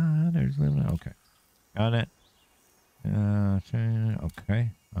 Got it.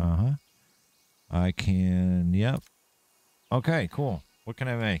 Okay. I can. Yep. Okay. Cool. What can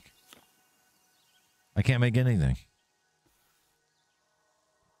I make? I can't make anything.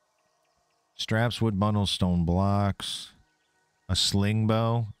 Straps, wood bundles, stone blocks, a sling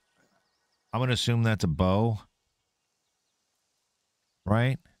bow. I'm gonna assume that's a bow,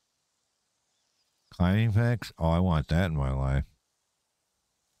 right? Climbing picks. Oh, I want that in my life.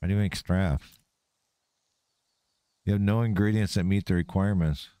 How do you make straps? You have no ingredients that meet the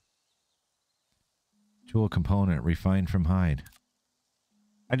requirements. Tool component, refined from hide.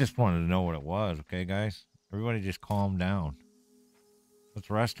 I just wanted to know what it was, okay, guys? Everybody just calm down.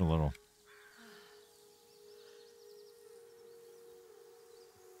 Let's rest a little.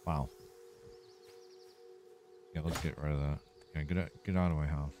 Wow. Yeah, let's get rid of that. Yeah, get out of my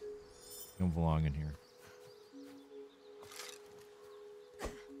house. You don't belong in here.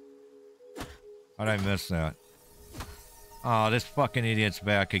 How'd I miss that? Oh, this fucking idiot's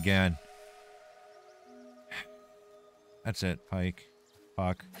back again. That's it, Pike.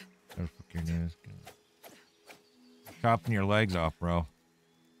 Fuck. Whatever the fuck your name is. Chopping your legs off, bro.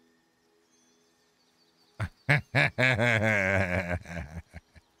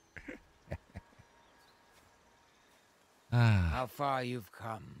 How far you've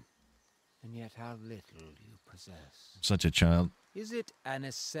come, and yet how little you possess. Such a child. Is it an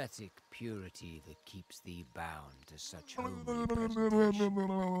ascetic purity that keeps thee bound to such homely presentation?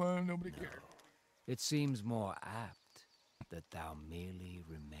 No. It seems more apt that thou merely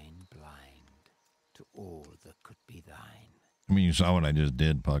remain blind to all that could be thine. I mean, you saw what I just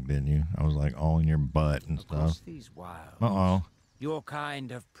did, Puck, didn't you? I was like all in your butt and Across stuff. these wilds, your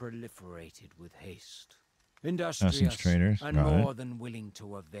kind have proliferated with haste. Industrious traders, and more than willing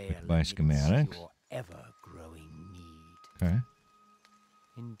to avail by schematics. Your ever-growing need. Okay.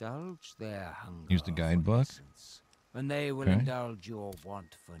 Indulge their hunger. Use the guidebook. And they will indulge your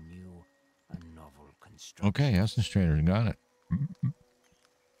want for new and novel constructions. Okay, essence traders, got it.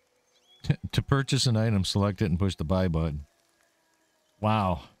 To purchase an item, select it and push the buy button.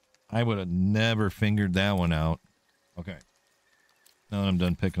 Wow. I would have never fingered that one out. Okay. Now that I'm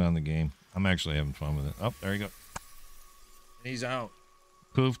done picking on the game, I'm actually having fun with it. Oh, there you go. And he's out.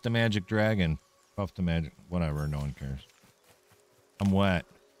 Poof the magic dragon. Puff the magic. Whatever, no one cares. I'm wet.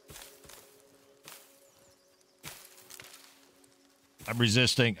 I'm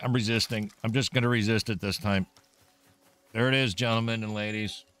resisting. I'm resisting. I'm just going to resist it this time. There it is, gentlemen and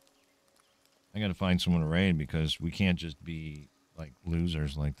ladies. I got to find someone to raid because we can't just be like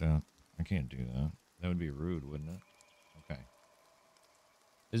losers like that. I can't do that. That would be rude, wouldn't it? Okay.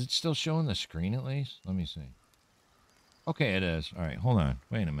 Is it still showing the screen at least? Let me see. Okay, it is. All right, hold on.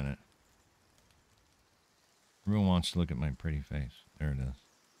 Wait a minute. Everyone wants to look at my pretty face. There it is.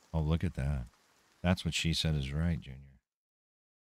 Oh, look at that. That's what she said is right, Junior.